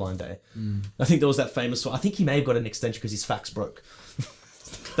after the deadline day. I think there was that famous one. I think he may have got an extension because his fax broke.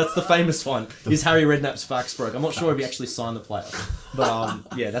 That's the famous one. Is Harry Redknapp's fax broke? I'm not sure if he actually signed the player, but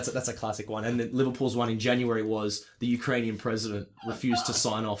yeah, that's a classic one. And then Liverpool's one in January was the Ukrainian president refused to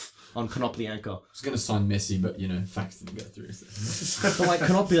sign off on Konoplyanka. I was going to sign Messi, but, facts didn't go through. But like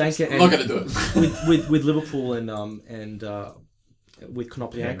Konoplyanka, I'm not going to do it. with Liverpool and with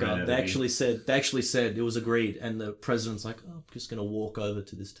Konoplyanka, Yeah, they actually said it was agreed, and the president's like, oh, I'm just gonna walk over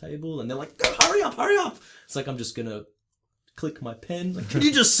to this table, and they're like, hurry up! It's like, I'm just gonna click my pen. Like, can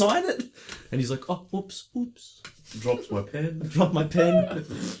you just sign it? And he's like, oh, oops, Drops my pen. dropped my pen, I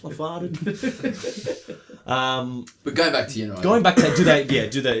farted. But going back to United. Going back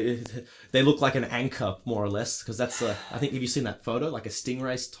to they look like an anchor more or less, because that's I think, have you seen that photo, like a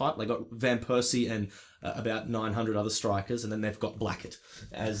stingray type? They got Van Persie and about 900 other strikers, and then they've got Blackett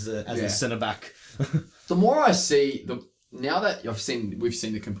as the centre back. The more I see, now that we've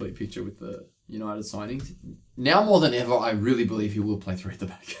seen the complete picture with the United signings. Now more than ever, I really believe he will play three at the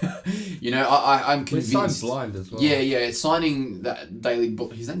back. I'm We convinced. signed Blind as well. Yeah, it's signing that Daily.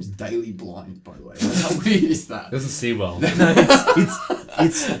 His name's Daily Blind, by the way. How weird is that? Doesn't see well. No,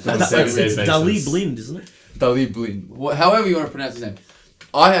 it's Dali basis. Blind, isn't it? Daily Blind. However you want to pronounce his name.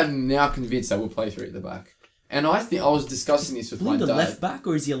 I am now convinced that we'll play three at the back. And I think I was discussing this with Blind my a dad. left back,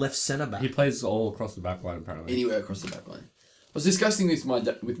 or is he a left centre back? He plays all across the back line, apparently. Anywhere across the back line. I was discussing this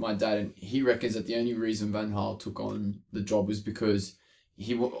with my dad, and he reckons that the only reason Van Gaal took on the job was because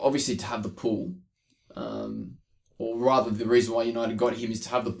he obviously to have the pull, or rather the reason why United got him is to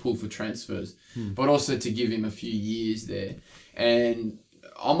have the pull for transfers, but also to give him a few years there. And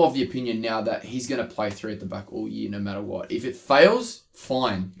I'm of the opinion now that he's going to play three at the back all year, no matter what. If it fails,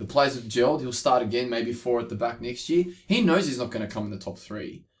 fine. The players have gelled. He'll start again, maybe four at the back next year. He knows he's not going to come in the top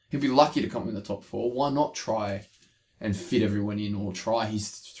three. He'll be lucky to come in the top four. Why not try and fit everyone in, or try his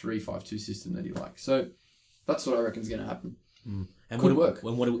 3-5-2 system that he likes? So that's what I reckon is going to happen. And Could work.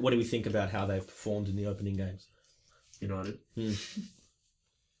 And what do we think about how they've performed in the opening games? United.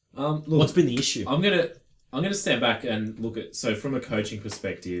 What's Look, been the issue? I'm gonna step back and look at, so from a coaching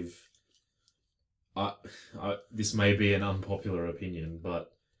perspective, this may be an unpopular opinion,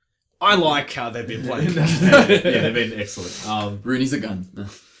 but I like how they've been playing. yeah, they've been excellent. Rooney's a gun.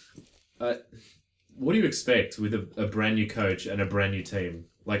 What do you expect with a brand new coach and a brand new team?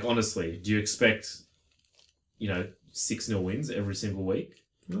 Like, honestly, do you expect, 6-0 wins every single week?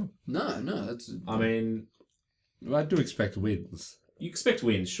 No, that's. I mean, I do expect wins. you expect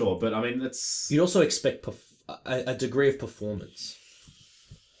wins, sure, but I mean, that's... You'd also expect a degree of performance.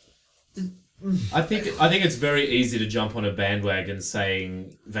 I think it's very easy to jump on a bandwagon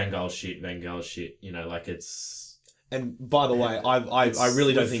saying Van Gaal's shit. Like it's. And by the way, I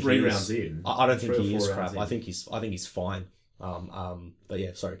really don't think 3 he rounds is. in. I don't think Three or he is 4 crap. rounds I in. think he's fine. But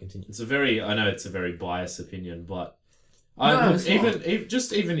yeah, sorry, continue. I know it's a very biased opinion, but it's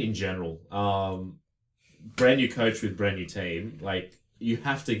not. even in general, brand new coach with brand new team, like you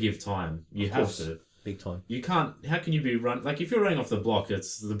have to give time. You Of have course. to. Big time. You can't. How can you be like if you're running off the block?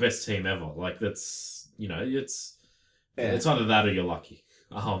 It's the best team ever. Like that's it's either that or you're lucky.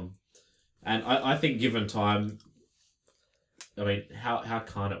 And I think given time, I mean, how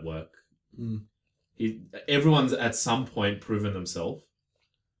can't it work? Everyone's at some point proven themselves,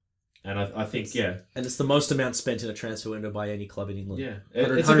 and I think And it's the most amount spent in a transfer window by any club in England. Yeah,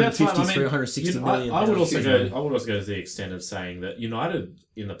 100, it's about time. 150, 160 million. I would pounds. also go. I would also go to the extent of saying that United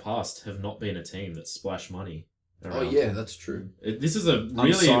in the past have not been a team that splashed money. Oh around. yeah, that's true. This is a really.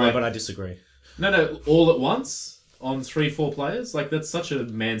 I'm sorry, like- but I disagree. No, all at once on 3-4 players. Like that's such a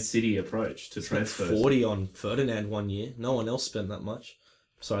Man City approach to Spent transfers. 40 on Ferdinand 1 year. No one else spent that much.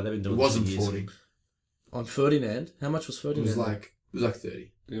 Sorry, they've been It doing wasn't this for 40. years. On Ferdinand? How much was It Ferdinand? was like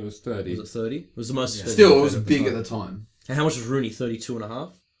 30. It was 30. Was it 30? It was the most expensive. Still, it was at the big time. at the time. And how much was Rooney? 32 and a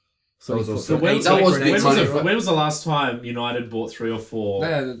half? That was also- So when That was big money. when was the last time United bought 3 or 4?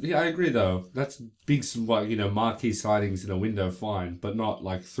 Yeah, I agree though. That's big, marquee sightings in a window, fine, but not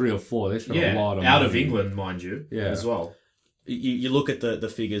like 3 or 4. They spent a lot of out money. of England, mind you, as well. You look at the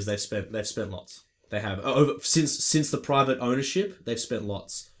figures they've spent lots. They have since the private ownership, they've spent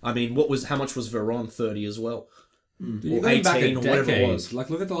lots. I mean, how much was Veron? 30 as well. You're Or going back 18 a or whatever it decade. was.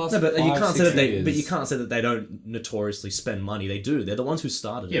 Like, look at the last No, but you 5, can't say 6 that years. But you can't say that they don't notoriously spend money. They do. They're the ones who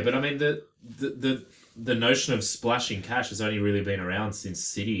started it. Yeah, but I mean the notion of splashing cash has only really been around since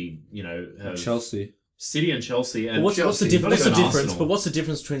City, have Chelsea. City and Chelsea and But what's the Chelsea, difference? not What's the even difference? Arsenal. But what's the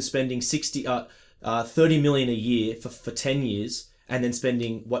difference between spending 30 million a year for 10 years and then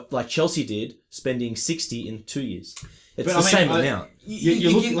spending what like Chelsea did, spending 60 in 2 years? It's But the same I- amount. You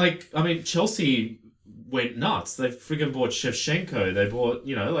look like Chelsea went nuts. They friggin' bought Shevchenko. They bought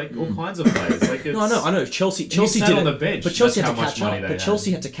all kinds of players. Like it's, No, I know. Chelsea sat did on it, the bench. but Chelsea That's had to how much catch money up. they But had.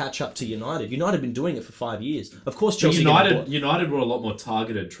 Chelsea had to catch up to United. United had been doing it for 5 years. Of course, But Chelsea. United were a lot more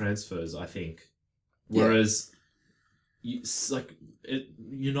targeted transfers, I think. Whereas,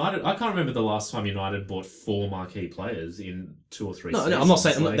 United, I can't remember the last time United bought 4 marquee players in 2 or 3 No, seasons. I'm not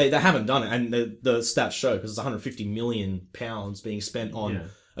saying Like, they haven't done it, and the stats show because it's 150 million pounds being spent on.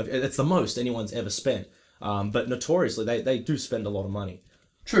 Yeah. It's the most anyone's ever spent. But notoriously, they do spend a lot of money.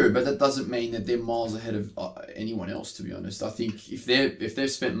 True, but that doesn't mean that they're miles ahead of anyone else. To be honest, I think if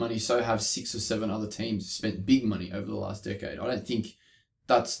they've spent money, so have 6 or 7 other teams spent big money over the last decade. I don't think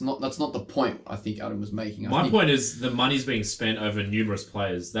that's not the point. I think Adam was making. My point is the money's being spent over numerous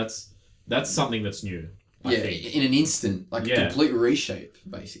players. That's something that's new. I think. in an instant, a complete reshape,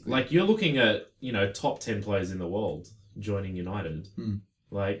 basically. Like you're looking at top 10 players in the world joining United.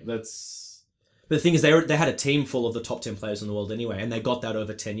 Like that's. But the thing is, they had a team full of the top 10 players in the world anyway, and they got that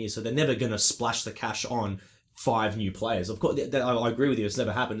over 10 years, so they're never going to splash the cash on 5 new players. Of course, I agree with you, it's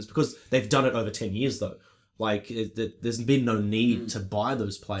never happened. It's because they've done it over 10 years, though. Like, there's been no need to buy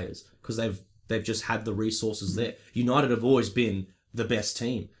those players, because they've just had the resources there. United have always been the best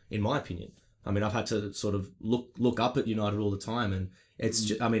team, in my opinion. I mean, I've had to sort of look up at United all the time, and it's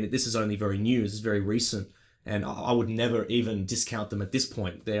just, I mean, this is only very new, this is very recent. And I would never even discount them at this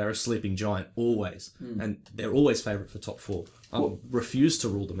point. They are a sleeping giant, always. And they're always favourite for top 4. I refuse to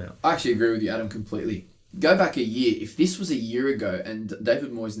rule them out. I actually agree with you, Adam, completely. Go back a year. If this was a year ago and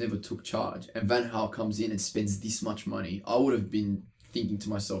David Moyes never took charge and Van Gaal comes in and spends this much money, I would have been thinking to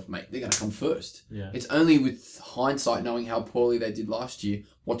myself, mate, they're going to come first. Yeah. It's only with hindsight, knowing how poorly they did last year,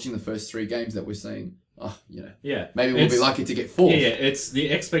 watching the first 3 games, that we're saying, maybe we'll be lucky to get 4th. Yeah, it's the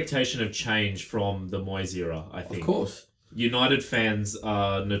expectation of change from the Moyes era, I think. Of course. United fans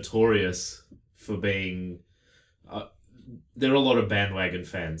are notorious for being... there are a lot of bandwagon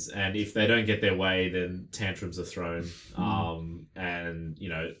fans, and if they don't get their way, then tantrums are thrown, and,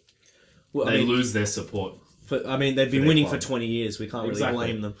 they lose their support. But I mean, they've been their winning club. for 20 years. We can't Exactly.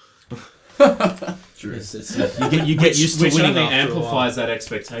 really blame them. True. You get used to Which winning only after a while. amplifies that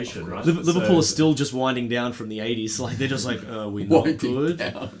expectation, right? Liverpool is still just winding down from the 80s. Like, they're just like, are we not Winding good?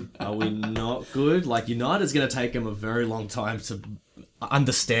 down. Are we not good? Like, United's going to take them a very long time to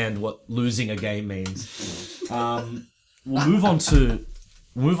understand what losing a game means. We'll move on to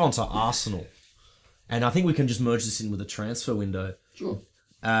we'll move on to Arsenal. And I think we can just merge this in with the transfer window. Sure.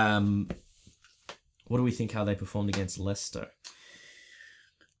 What do we think how they performed against Leicester?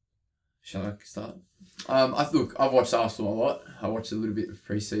 Shall I start? I've watched Arsenal a lot. I watched a little bit of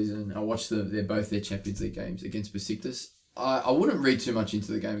pre-season. I watched both their Champions League games against Besiktas. I wouldn't read too much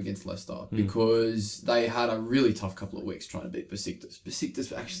into the game against Leicester because they had a really tough couple of weeks trying to beat Besiktas.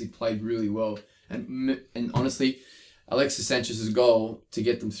 Besiktas actually played really well. And honestly, Alexis Sanchez's goal to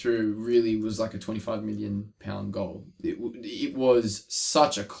get them through really was like a £25 million goal. It was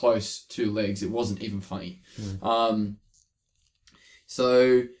such a close two legs. It wasn't even funny.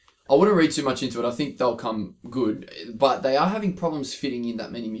 So I wouldn't read too much into it. I think they'll come good. But they are having problems fitting in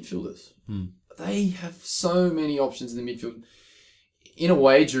that many midfielders. They have so many options in the midfield. In a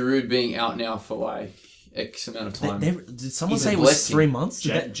way, Giroud being out now for like X amount of time. Did someone He's say a it was blessing. 3 months?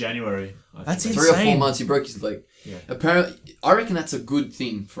 January. That's think. 3 or 4 insane. months, he broke his leg. Yeah. Apparently, I reckon that's a good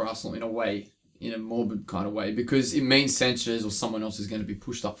thing for Arsenal in a way, in a morbid kind of way, because it means Sanchez or someone else is going to be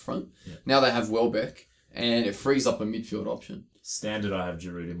pushed up front. Yeah. Now they have Welbeck, and it frees up a midfield option. Standard, I have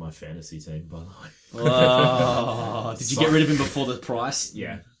Giroud in my fantasy team, by the way. Oh, did you get rid of him before the price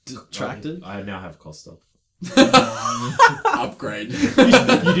Yeah. detracted? I now have Costa. Upgrade. You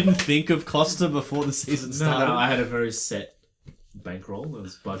didn't think of Costa before the season started? No, I had a very set bankroll that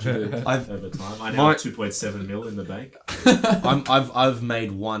was budgeted over time. I now My- have 2.7 mil in the bank. I've made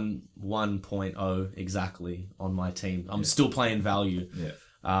 1.0 exactly on my team. I'm still playing value. Yeah.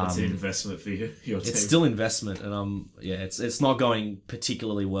 It's an investment for your team. It's still investment, and it's not going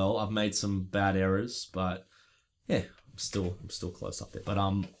particularly well. I've made some bad errors, but yeah, I'm still close up there. But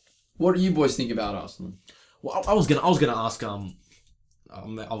What do you boys think about Arsenal? well, I was gonna ask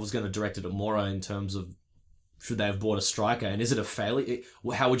I was gonna direct it at Mora in terms of should they have bought a striker, and is it a failure?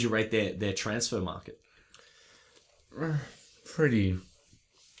 How would you rate their transfer market? Pretty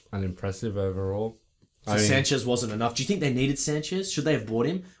unimpressive overall. So Sanchez wasn't enough. Do you think they needed Sanchez? Should they have bought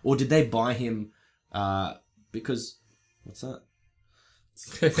him, or did they buy him because what's that?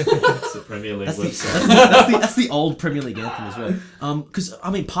 It's the Premier League That's website. that's the old Premier League anthem as well. Because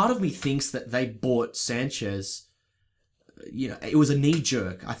I mean, part of me thinks that they bought Sanchez. You know, it was a knee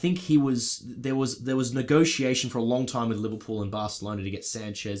jerk. I think there was negotiation for a long time with Liverpool and Barcelona to get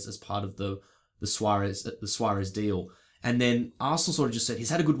Sanchez as part of the Suarez deal. And then Arsenal sort of just said,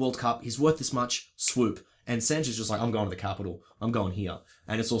 he's had a good World Cup, he's worth this much, swoop. And Sanchez just like, I'm going to the capital, I'm going here.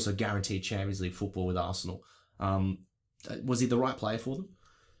 And it's also guaranteed Champions League football with Arsenal. Was he the right player for them?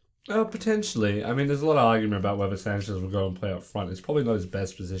 Potentially. I mean, there's a lot of argument about whether Sanchez will go and play up front. It's probably not his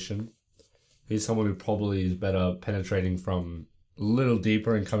best position. He's someone who probably is better penetrating from a little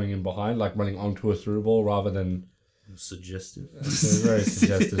deeper and coming in behind, like running onto a through ball rather than... Suggestive. It's a very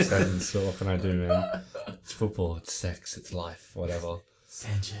suggestive sentence. So what can I do, man? It's football, it's sex, it's life, whatever.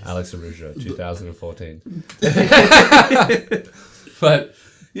 Sanchez. Alex Arujo, 2014. But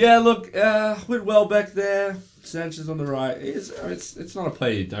yeah, look, with Welbeck there, Sanchez on the right. It's not a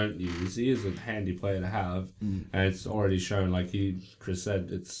player you don't use. He is a handy player to have, and it's already shown. Like Chris said,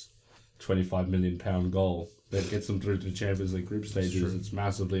 it's £25 million goal that gets them through to the Champions League group stages. It's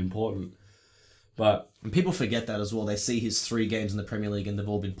massively important. But And people forget that as well. They see his 3 games in the Premier League and they've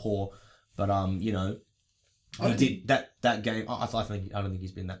all been poor. But you know, he did that game. I don't think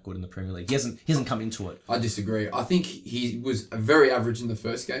he's been that good in the Premier League. He hasn't come into it. I disagree. I think he was very average in the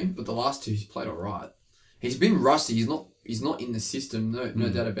first game, but the last 2 he's played all right. He's been rusty. He's not in the system, no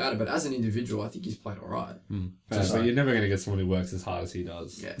doubt about it. But as an individual, I think he's played all right. but you're never going to get someone who works as hard as he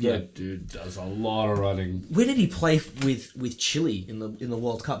does. Yeah. That dude does a lot of running. Where did he play with Chile in the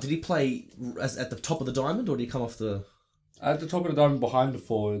World Cup? Did he play at the top of the diamond, or did he come off the? At the top of the diamond behind the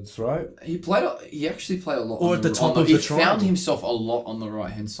forwards, right? He actually played a lot. Or at the top of he the found triangle. himself a lot on the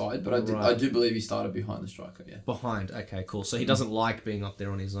right hand side, but I do believe he started behind the striker. Yeah. Behind? Okay, cool. So he doesn't like being up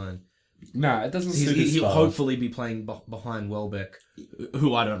there on his own. Nah, it doesn't suit his He'll style. hopefully be playing behind Welbeck,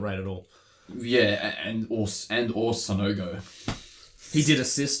 who I don't rate at all. Yeah, or Sonogo. He did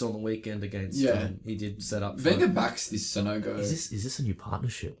assist on the weekend against. Yeah. He did set up. Wenger backs this Sonogo. Is this a new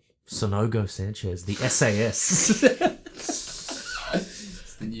partnership? Sonogo Sanchez, the SAS.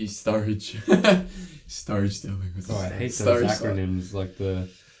 It's the new storage. Storage Sterling. Oh, I hate those Storage acronyms. It's like the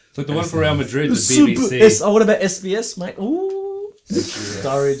one for Real Madrid, the BBC. What about SBS, mate? Ooh.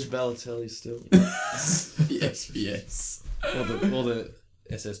 Sturridge, Balotelli still. The SBS. Or the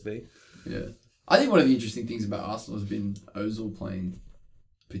SSB. Yeah. I think one of the interesting things about Arsenal has been Ozil playing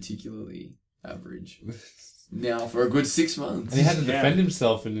particularly average. Now for a good 6 months. And he had to defend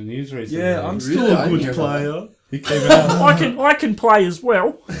himself in the news recently. Yeah, I'm Really? still I a didn't good hear about player. He came out. I can play as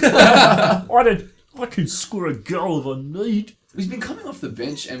well. I can score a goal if I need. He's been coming off the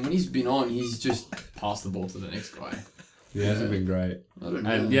bench, and when he's been on, he's just passed the ball to the next guy. He hasn't been great. I don't know.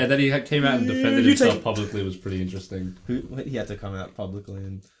 And yeah, that he came out and defended himself publicly was pretty interesting. He had to come out publicly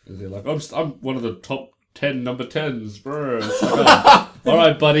and They're like, I'm one of the top 10 number 10s, bro. It's like, oh, all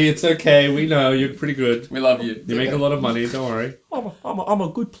right, buddy, it's okay. We know you're pretty good. We love you. You make a lot of money. Don't worry. I'm a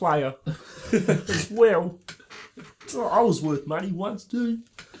good player as well. I was worth money once too.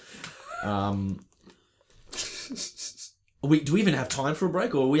 do we even have time for a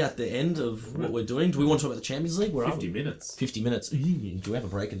break, or are we at the end of what we're doing? Do we want to talk about the Champions League? Where 50 minutes. 50 minutes. Do we have a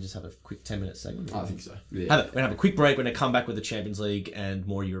break and just have a quick 10-minute segment? I think so. Yeah. We're going to have a quick break. We're going to come back with the Champions League and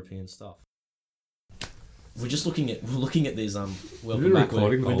more European stuff. We're just looking at these welcome been back.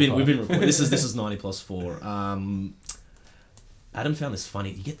 recording the We've whole been time. recording. This is 90+4. Adam found this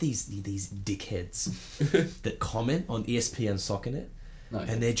funny. You get these dickheads that comment on ESPN SoccerNet,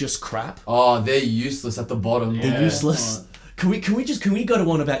 and they're just crap. Oh, they're useless at the bottom. Yeah. They're useless. Can we go to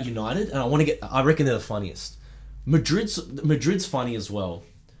one about United? And I reckon they're the funniest. Madrid's funny as well.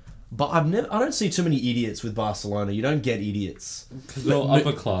 But I don't see too many idiots with Barcelona. You don't get idiots. Because they're all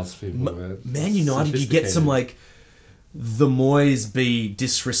upper class people, Man United, you get some like the Moyes be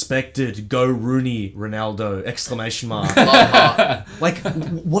disrespected, go Rooney, Ronaldo, exclamation mark. Like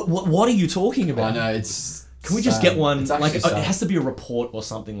what are you talking about? I know, it's... Can we just get one? It's Like actually it has to be a report or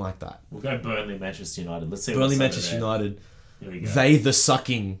something like that. We'll go Burnley, Manchester United. Let's see. Burnley, what's Manchester over there. United. Here we go. They the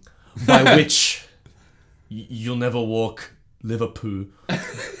sucking, by which you'll never walk Liverpool.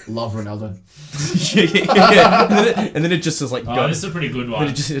 Love Ronaldo. Yeah. And then it just says like, Oh, go. this is a pretty good Then one.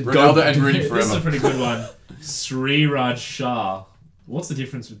 it just Ronaldo go. and Rooney This is a forever. pretty good one. Sri Raj Shah. What's the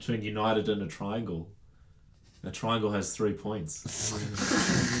difference between United and a triangle? A triangle has 3 points.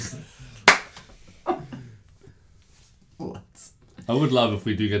 What? I would love if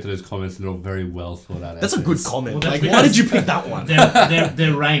we do get to those comments and they're all very well thought out. That's a good essays. comment. Well, that's Like, why because- did you pick that one?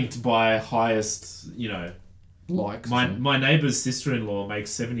 They're ranked by highest, Like. My neighbour's sister-in-law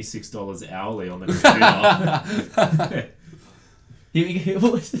makes $76 hourly on the computer.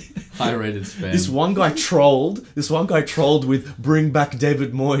 High rated spam. This one guy trolled with "Bring back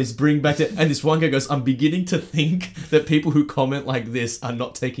David Moyes, bring back," and this one guy goes, "I'm beginning to think that people who comment like this are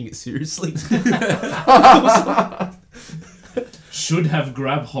not taking it seriously." Should have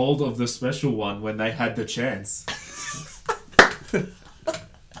grabbed hold of the special one when they had the chance.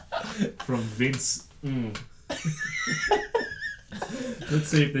 From Vince. Let's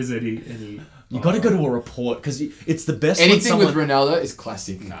see if there's any. You got to go to a report because it's the best. Anything when with Ronaldo is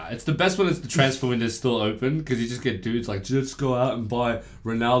classic. Nah, it's the best when it's the transfer window's still open because you just get dudes like, just go out and buy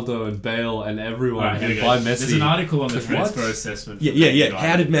Ronaldo and Bale and everyone Alright, here and we buy go. Messi. There's an article on the What? transfer assessment. Yeah.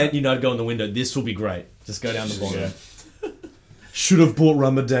 How did Man United go in the window? This will be great. Just go down the bottom. Yeah. Should have bought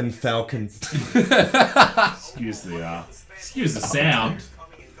Ramadan Falcon. Excuse the sound.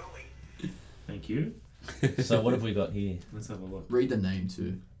 Thank you. So what have we got here? Let's have a look. Read the name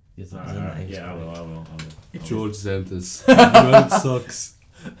too. Yes, Alright, yeah, I will. George Xanthus. United sucks.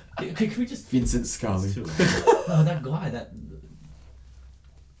 Can we just? Vincent Scully. It's too long. Oh, that guy. That.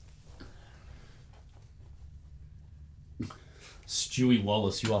 Stewie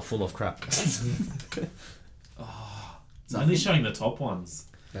Wallace, you are full of crap. It's only showing the top ones.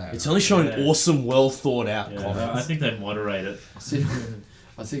 It's only showing Yeah. awesome, well thought out Yeah, comments. I think they moderate it.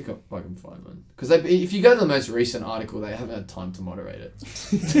 I'll see if I can find one. Because if you go to the most recent article, they haven't had time to moderate it.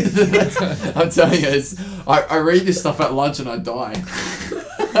 I'm telling you, I read this stuff at lunch and I die.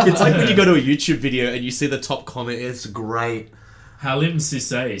 It's like when you go to a YouTube video and you see the top comment. It's great. Halim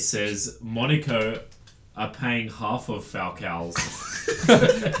Sisse says Monaco are paying half of Falcao's.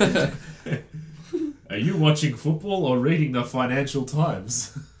 Are you watching football or reading the Financial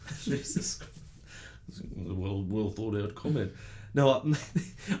Times? Jesus. Well thought out comment. No,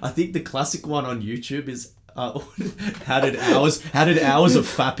 I think the classic one on YouTube is how did hours of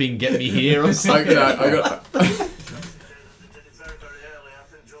fapping get me here? Or something.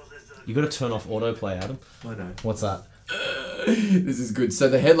 You got to turn off autoplay, Adam. I know. What's that? This is good. So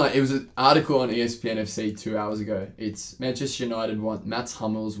the headline, it was an article on ESPN FC 2 hours ago. It's Manchester United want Mats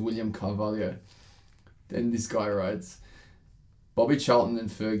Hummels, William Carvalho. Then this guy writes, Bobby Charlton and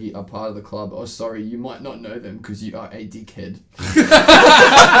Fergie are part of the club. Oh, sorry, you might not know them because you are a dickhead.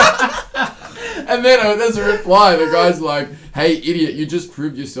 And then there's a reply. The guy's like, hey, idiot, you just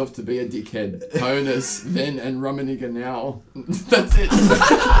proved yourself to be a dickhead. Honus, then, and Rummenigge now. That's it.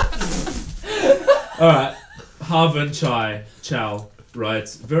 Alright. Harvin Chow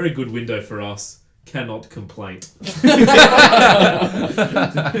writes, very good window for us. Cannot complain.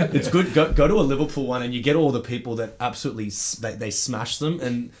 It's good. Go to a Liverpool one and you get all the people that absolutely they smash them,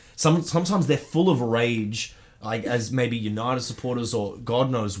 and sometimes they're full of rage like as maybe United supporters or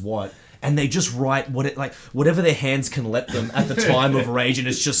God knows what, and they just write whatever their hands can let them at the time of rage, and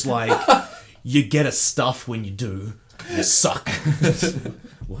it's just like, you get a stuff when you do, you suck.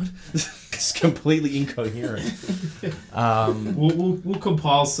 What? It's completely incoherent. We'll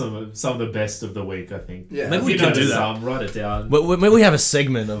compile some of the best of the week, I think. Yeah. Maybe we can do that. Write it down. Maybe we have a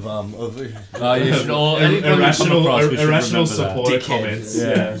segment of you should all irrational supporter Dickhead. comments.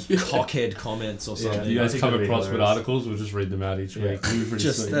 Yeah. cockhead comments or something. You guys think come that'd be across with hilarious. articles, we'll just read them out each week.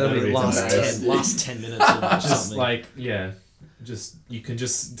 Just That'll that'll be be last 10 minutes or Just something. like, yeah. Just you can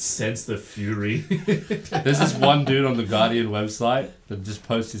just sense the fury. There's this one dude on the Guardian website that just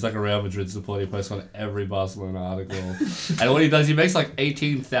posts, he's like a Real Madrid supporter, he posts on every Barcelona article. And what he does, he makes like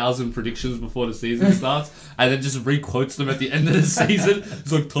 18,000 predictions before the season starts, and then just re-quotes them at the end of the season.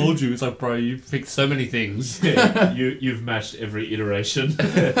 It's like, told you. It's like, bro, you picked so many things. Yeah, you've matched every iteration.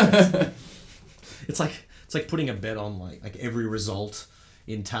 It's like putting a bet on like every result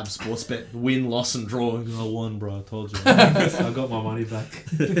in Tab Sports Bet, win, loss, and draw. I won, bro. I told you. I got my money back.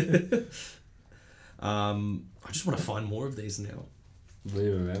 I just want to find more of these now.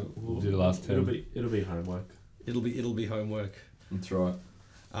 Believe it, man. We'll do the last 10. It'll be homework. It'll be homework. That's right.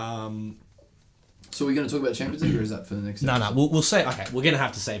 So we're going to talk about Champions League, or is that for the next No, episode? we'll say, okay, we're going to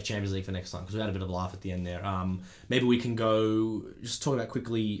have to save Champions League for next time because we had a bit of a laugh at the end there. Maybe we can go, just talk about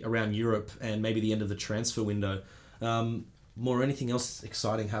quickly around Europe and maybe the end of the transfer window. More anything else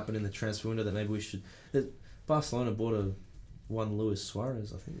exciting happened in the transfer window that maybe we should... Barcelona bought one Luis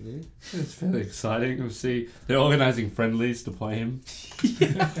Suarez, I think, didn't he? It's fairly exciting. We'll see. They're organising friendlies to play him.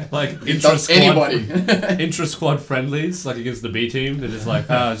 Like intra-squad friendlies, like against the B team. They're just like,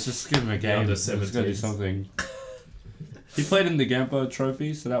 let's just give him a game. Under Let's go do 17s. something. He played in the Gampo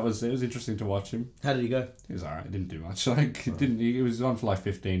Trophy, so it was interesting to watch him. How did he go? He was alright. Didn't do much. He was on for like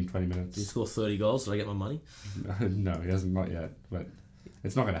 15, 20 Did he minutes. score 30 goals? Did I get my money? No, he hasn't, not yet. But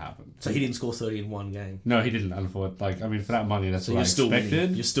it's not going to happen. So he didn't score 30 in one game. No, he didn't. Unfortunately, for that money, that's So what I you're still expected.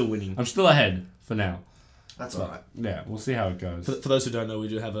 winning. You're still winning. I'm still ahead for now. That's all right. Yeah, we'll see how it goes. For those who don't know, we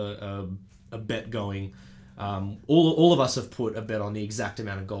do have a bet going. All of us have put a bet on the exact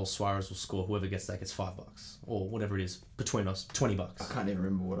amount of goals Suarez will score. Whoever gets that gets $5 or whatever it is between us, $20. I can't even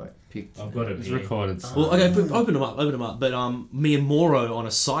remember what I picked. I've got it It's here. recorded. Well, okay, open them up. But me and Moro on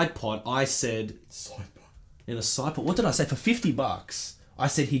a side pot, I said in a side pot. What did I say for $50? I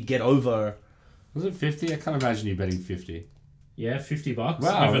said he'd get over. Was it 50? I can't imagine you betting 50. Yeah, $50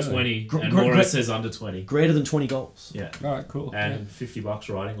 Wow, over really? 20, and Mora says under 20. Greater than 20 goals. Yeah, All right, cool. and $50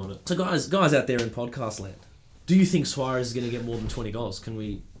 riding on it. So guys out there in podcast land, do you think Suarez is going to get more than 20 goals? Can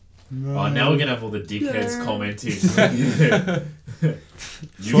we? Oh, now we're gonna have all the dickheads commenting.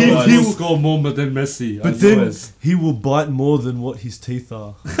 He will score more than Messi. But then he will bite more than what his teeth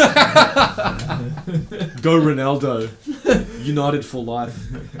are. Go Ronaldo. United for life.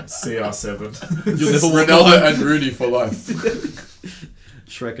 CR7. You'll never walk Ronaldo alone. and Rooney for life.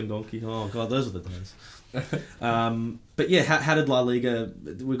 Shrek and Donkey. Oh god, those are the days. But yeah, how did La Liga?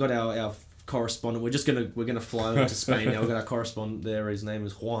 We got our correspondent. We're gonna fly over to Spain now. We've got our correspondent there. His name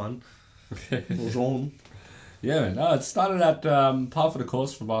is Juan. Juan. Yeah, man. It started at par for the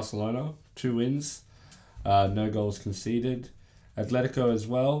course for Barcelona. 2 wins, no goals conceded. Atletico as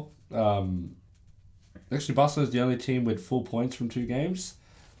well. Actually, Barcelona is the only team with full points from 2 games.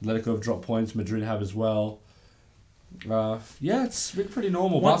 Atletico have dropped points. Madrid have as well. Yeah, it's been pretty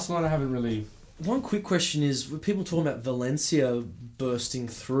normal. Barcelona haven't really... One quick question is: were people talking about Valencia bursting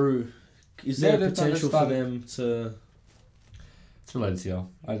through? Is there they're potential for starting- them to? It's Valencia.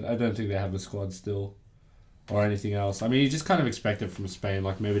 I don't think they have the squad still or anything else. I mean, you just kind of expect it from Spain.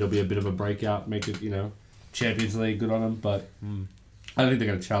 Like, maybe there'll be a bit of a breakout, make it, Champions League, good on them. But I don't think they're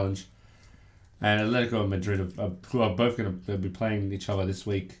going to challenge. And Atletico and Madrid, who are both going to be playing each other this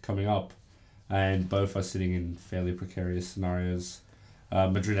week coming up. And both are sitting in fairly precarious scenarios.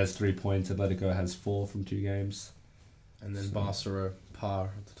 Madrid has 3 points. Atletico has 4 from 2 games. And then Barca are par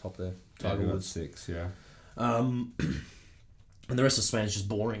at the top there. Tiger Tiger got Woods. 6, yeah. And the rest of Spain is just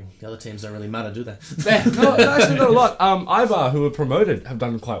boring. The other teams don't really matter, do they? No, actually not a lot. Ibar, who were promoted, have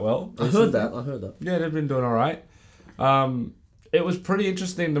done quite well. I heard that. Yeah, they've been doing all right. It was pretty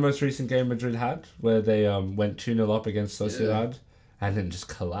interesting, the most recent game Madrid had, where they went 2-0 up against Sociedad and then just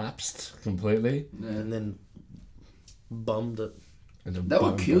collapsed completely. And then bummed it. And then They were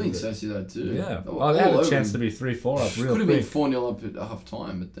bummed killing it. Sociedad too. Yeah. They were Oh, they had all a over chance to them. be 3-4 up real Could have been quick. 4-0 up at half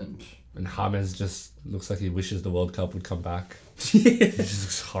time, but then... And James just looks like he wishes the World Cup would come back. He just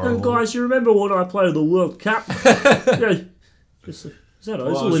looks horrible. you remember when I played the World Cup? Yeah. Is that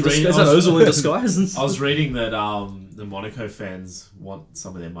Ozil in disguise? I was reading that the Monaco fans want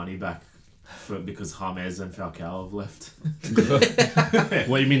some of their money back. because James and Falcao have left.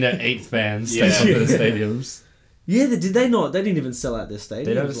 What you mean? That 8 fans Yeah. stay up at the stadiums. Yeah, did they not? They didn't even sell out their stadium.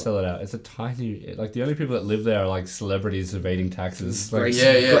 They don't sell it out. It's a tiny. Like the only people that live there are like celebrities evading taxes. Like, Grace,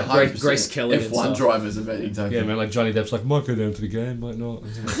 Yeah, Grace Kelly and F1 stuff. drivers evading taxes. yeah, man. Like Johnny Depp's like, might go down to the game, might not.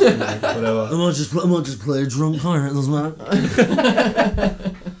 Whatever. I might just play a drunk pirate, doesn't matter.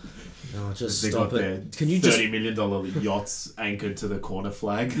 No, just They stop got their it. Can you just? $30 million yachts anchored to the corner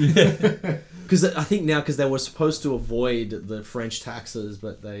flag. Because I think now, because they were supposed to avoid the French taxes,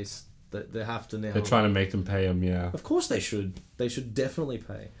 but they have to now. They're trying to make them pay them. Yeah. Of course they should. They should definitely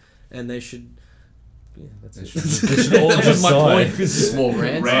pay, and they should. Yeah, that's it. They should all That's my decide. point. Small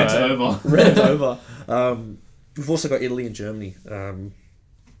rant. Rant Right. over. Rant over. We've also got Italy and Germany.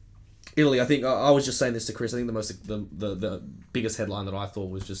 Italy, I think I was just saying this to Chris. I think the biggest headline that I thought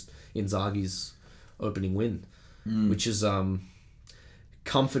was just Inzaghi's opening win, which is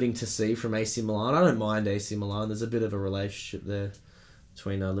comforting to see from AC Milan. I don't mind AC Milan. There's a bit of a relationship there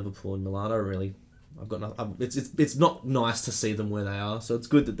between Liverpool and Milan. I've got nothing. It's not nice to see them where they are. So it's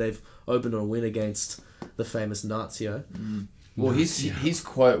good that they've opened on a win against the famous Nazio. Well, his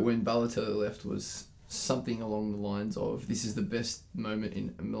quote when Balotelli left was something along the lines of, "This is the best moment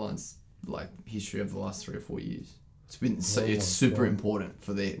in Milan's history of the last 3 or 4 years." It's been it's super important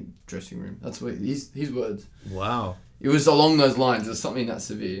for their dressing room. That's what his words. Wow, It was along those lines. It was something that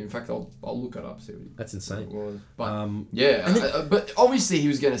severe. In fact, I'll look it up. See what that's it insane. was. But Yeah, and but obviously he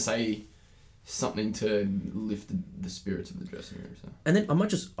was going to say something to lift the spirits of the dressing room. So. And then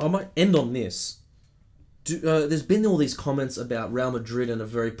I might end on this. There's been all these comments about Real Madrid and a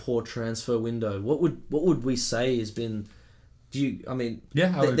very poor transfer window. What would we say has been? Yeah,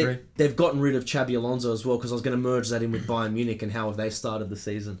 I would agree. They've gotten rid of Xabi Alonso as well, because I was going to merge that in with Bayern Munich and how have they started the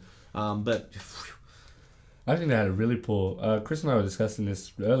season. But I think they had a really poor. Chris and I were discussing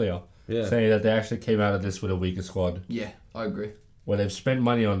this earlier, yeah, saying that they actually came out of this with a weaker squad. Yeah, I agree. Where they've spent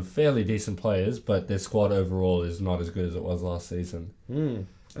money on fairly decent players, but their squad overall is not as good as it was last season.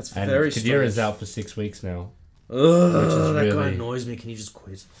 that's And very Khedira's strange. out for 6 weeks now. Ugh, which is that guy really- annoys me. Can you just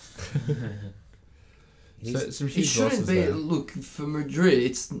quit? So, some It huge shouldn't losses be. there. Look, for Madrid,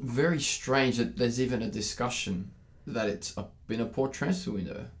 it's very strange that there's even a discussion that it's been a poor transfer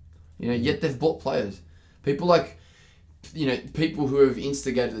window. Yet they've bought players. People people who have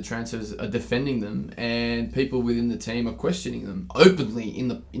instigated the transfers are defending them, and people within the team are questioning them openly in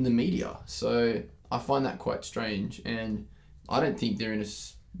the media. So I find that quite strange, and I don't think they're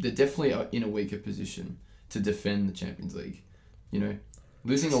they're definitely in a weaker position to defend the Champions League.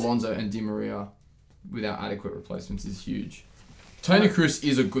 Losing Alonso and Di Maria without adequate replacements is huge. Toni Kroos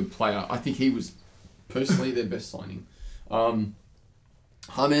is a good player. I think he was personally their best signing.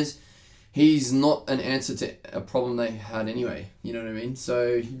 James, he's not an answer to a problem they had anyway. You know what I mean?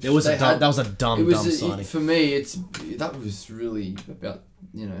 So That was a dumb signing. for me. That was really about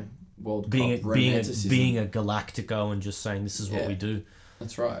World being Cup romanticism. a Galactico and just saying this is what we do.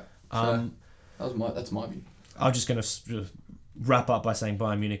 That's right. So, that's my view. I'm just going to wrap up by saying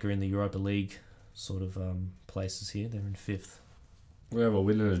Bayern Munich are in the Europa League sort of places here. They're in 5th. We have a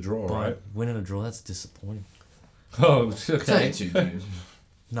win and a draw, right? Winning a draw, that's disappointing. Oh, It's okay. only 2 games.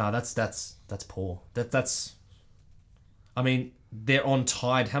 No, that's poor. That's. I mean, they're on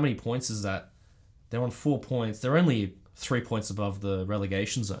tied. How many points is that? They're on 4 points. They're only 3 points above the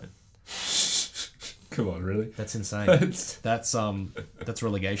relegation zone. Come on, really? That's insane. That's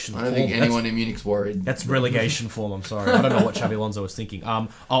relegation. I don't think form. anyone in Munich's worried. That's relegation form. I'm sorry. I don't know what Xabi Alonso was thinking. I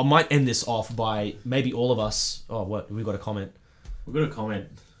might end this off by maybe all of us. Oh, what? We got a comment. We've got a comment.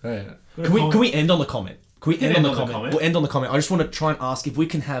 Yeah. Can we end on the comment? Can we end on the comment? comment. We'll end on the comment. I just want to try and ask if we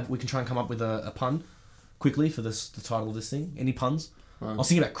can try and come up with a pun quickly for the title of this thing. Any puns? I was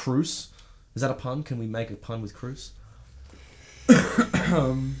thinking about Cruz. Is that a pun? Can we make a pun with Cruz?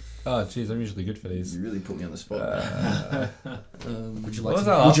 Oh, jeez, I'm usually good for these. You really put me on the spot. Would you What like was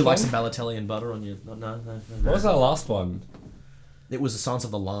some, our would you last like some Balotelli and butter on your? No. What was our last one? It was the Silence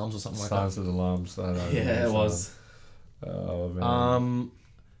of the Lambs or something like that. Silence of the Lambs. I don't know. Yeah, it was. Oh, man.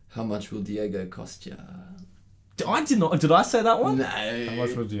 How much will Diego cost you? I did not. Did I say that one? No. How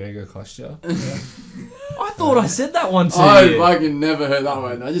much will Diego cost you? I thought I said that one too. I fucking never heard that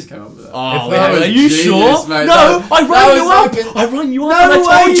one. I just came up with that. Oh, That was are you genius, sure? mate. No, That I was rang you up. fucking- I rang you up. No and I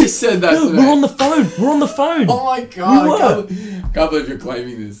way told you said that No, to me. we're on the phone. We're on the phone. Oh my god! Can't believe you're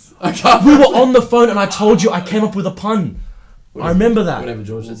claiming this. I can't. We were on the phone, and I told you I came up with a pun. I remember that. Whatever,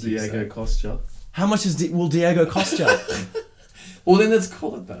 George. Will That's what you Diego say. Costya? How much will Diego cost you? Well, then let's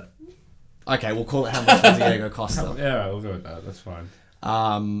call it that. Okay, we'll call it how much will Diego cost you. Yeah, we'll go with that. That's fine.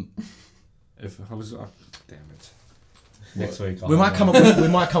 Um, If I was... damn it. next week. We might come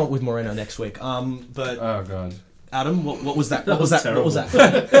up with Moreno next week. But Oh god. Adam, what was that? That What was was that? What was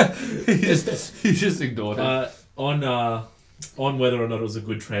that? He just ignored it. On whether or not it was a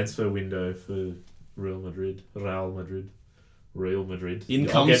good transfer window for Real Madrid. In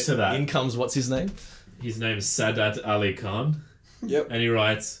I'll get to that. In comes what's his name? His name is Sadat Ali Khan. Yep. And he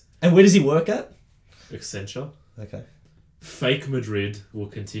writes, And where does he work at? Accenture. Okay. Fake Madrid will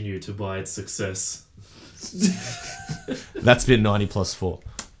continue to buy its success. That's been 90+4.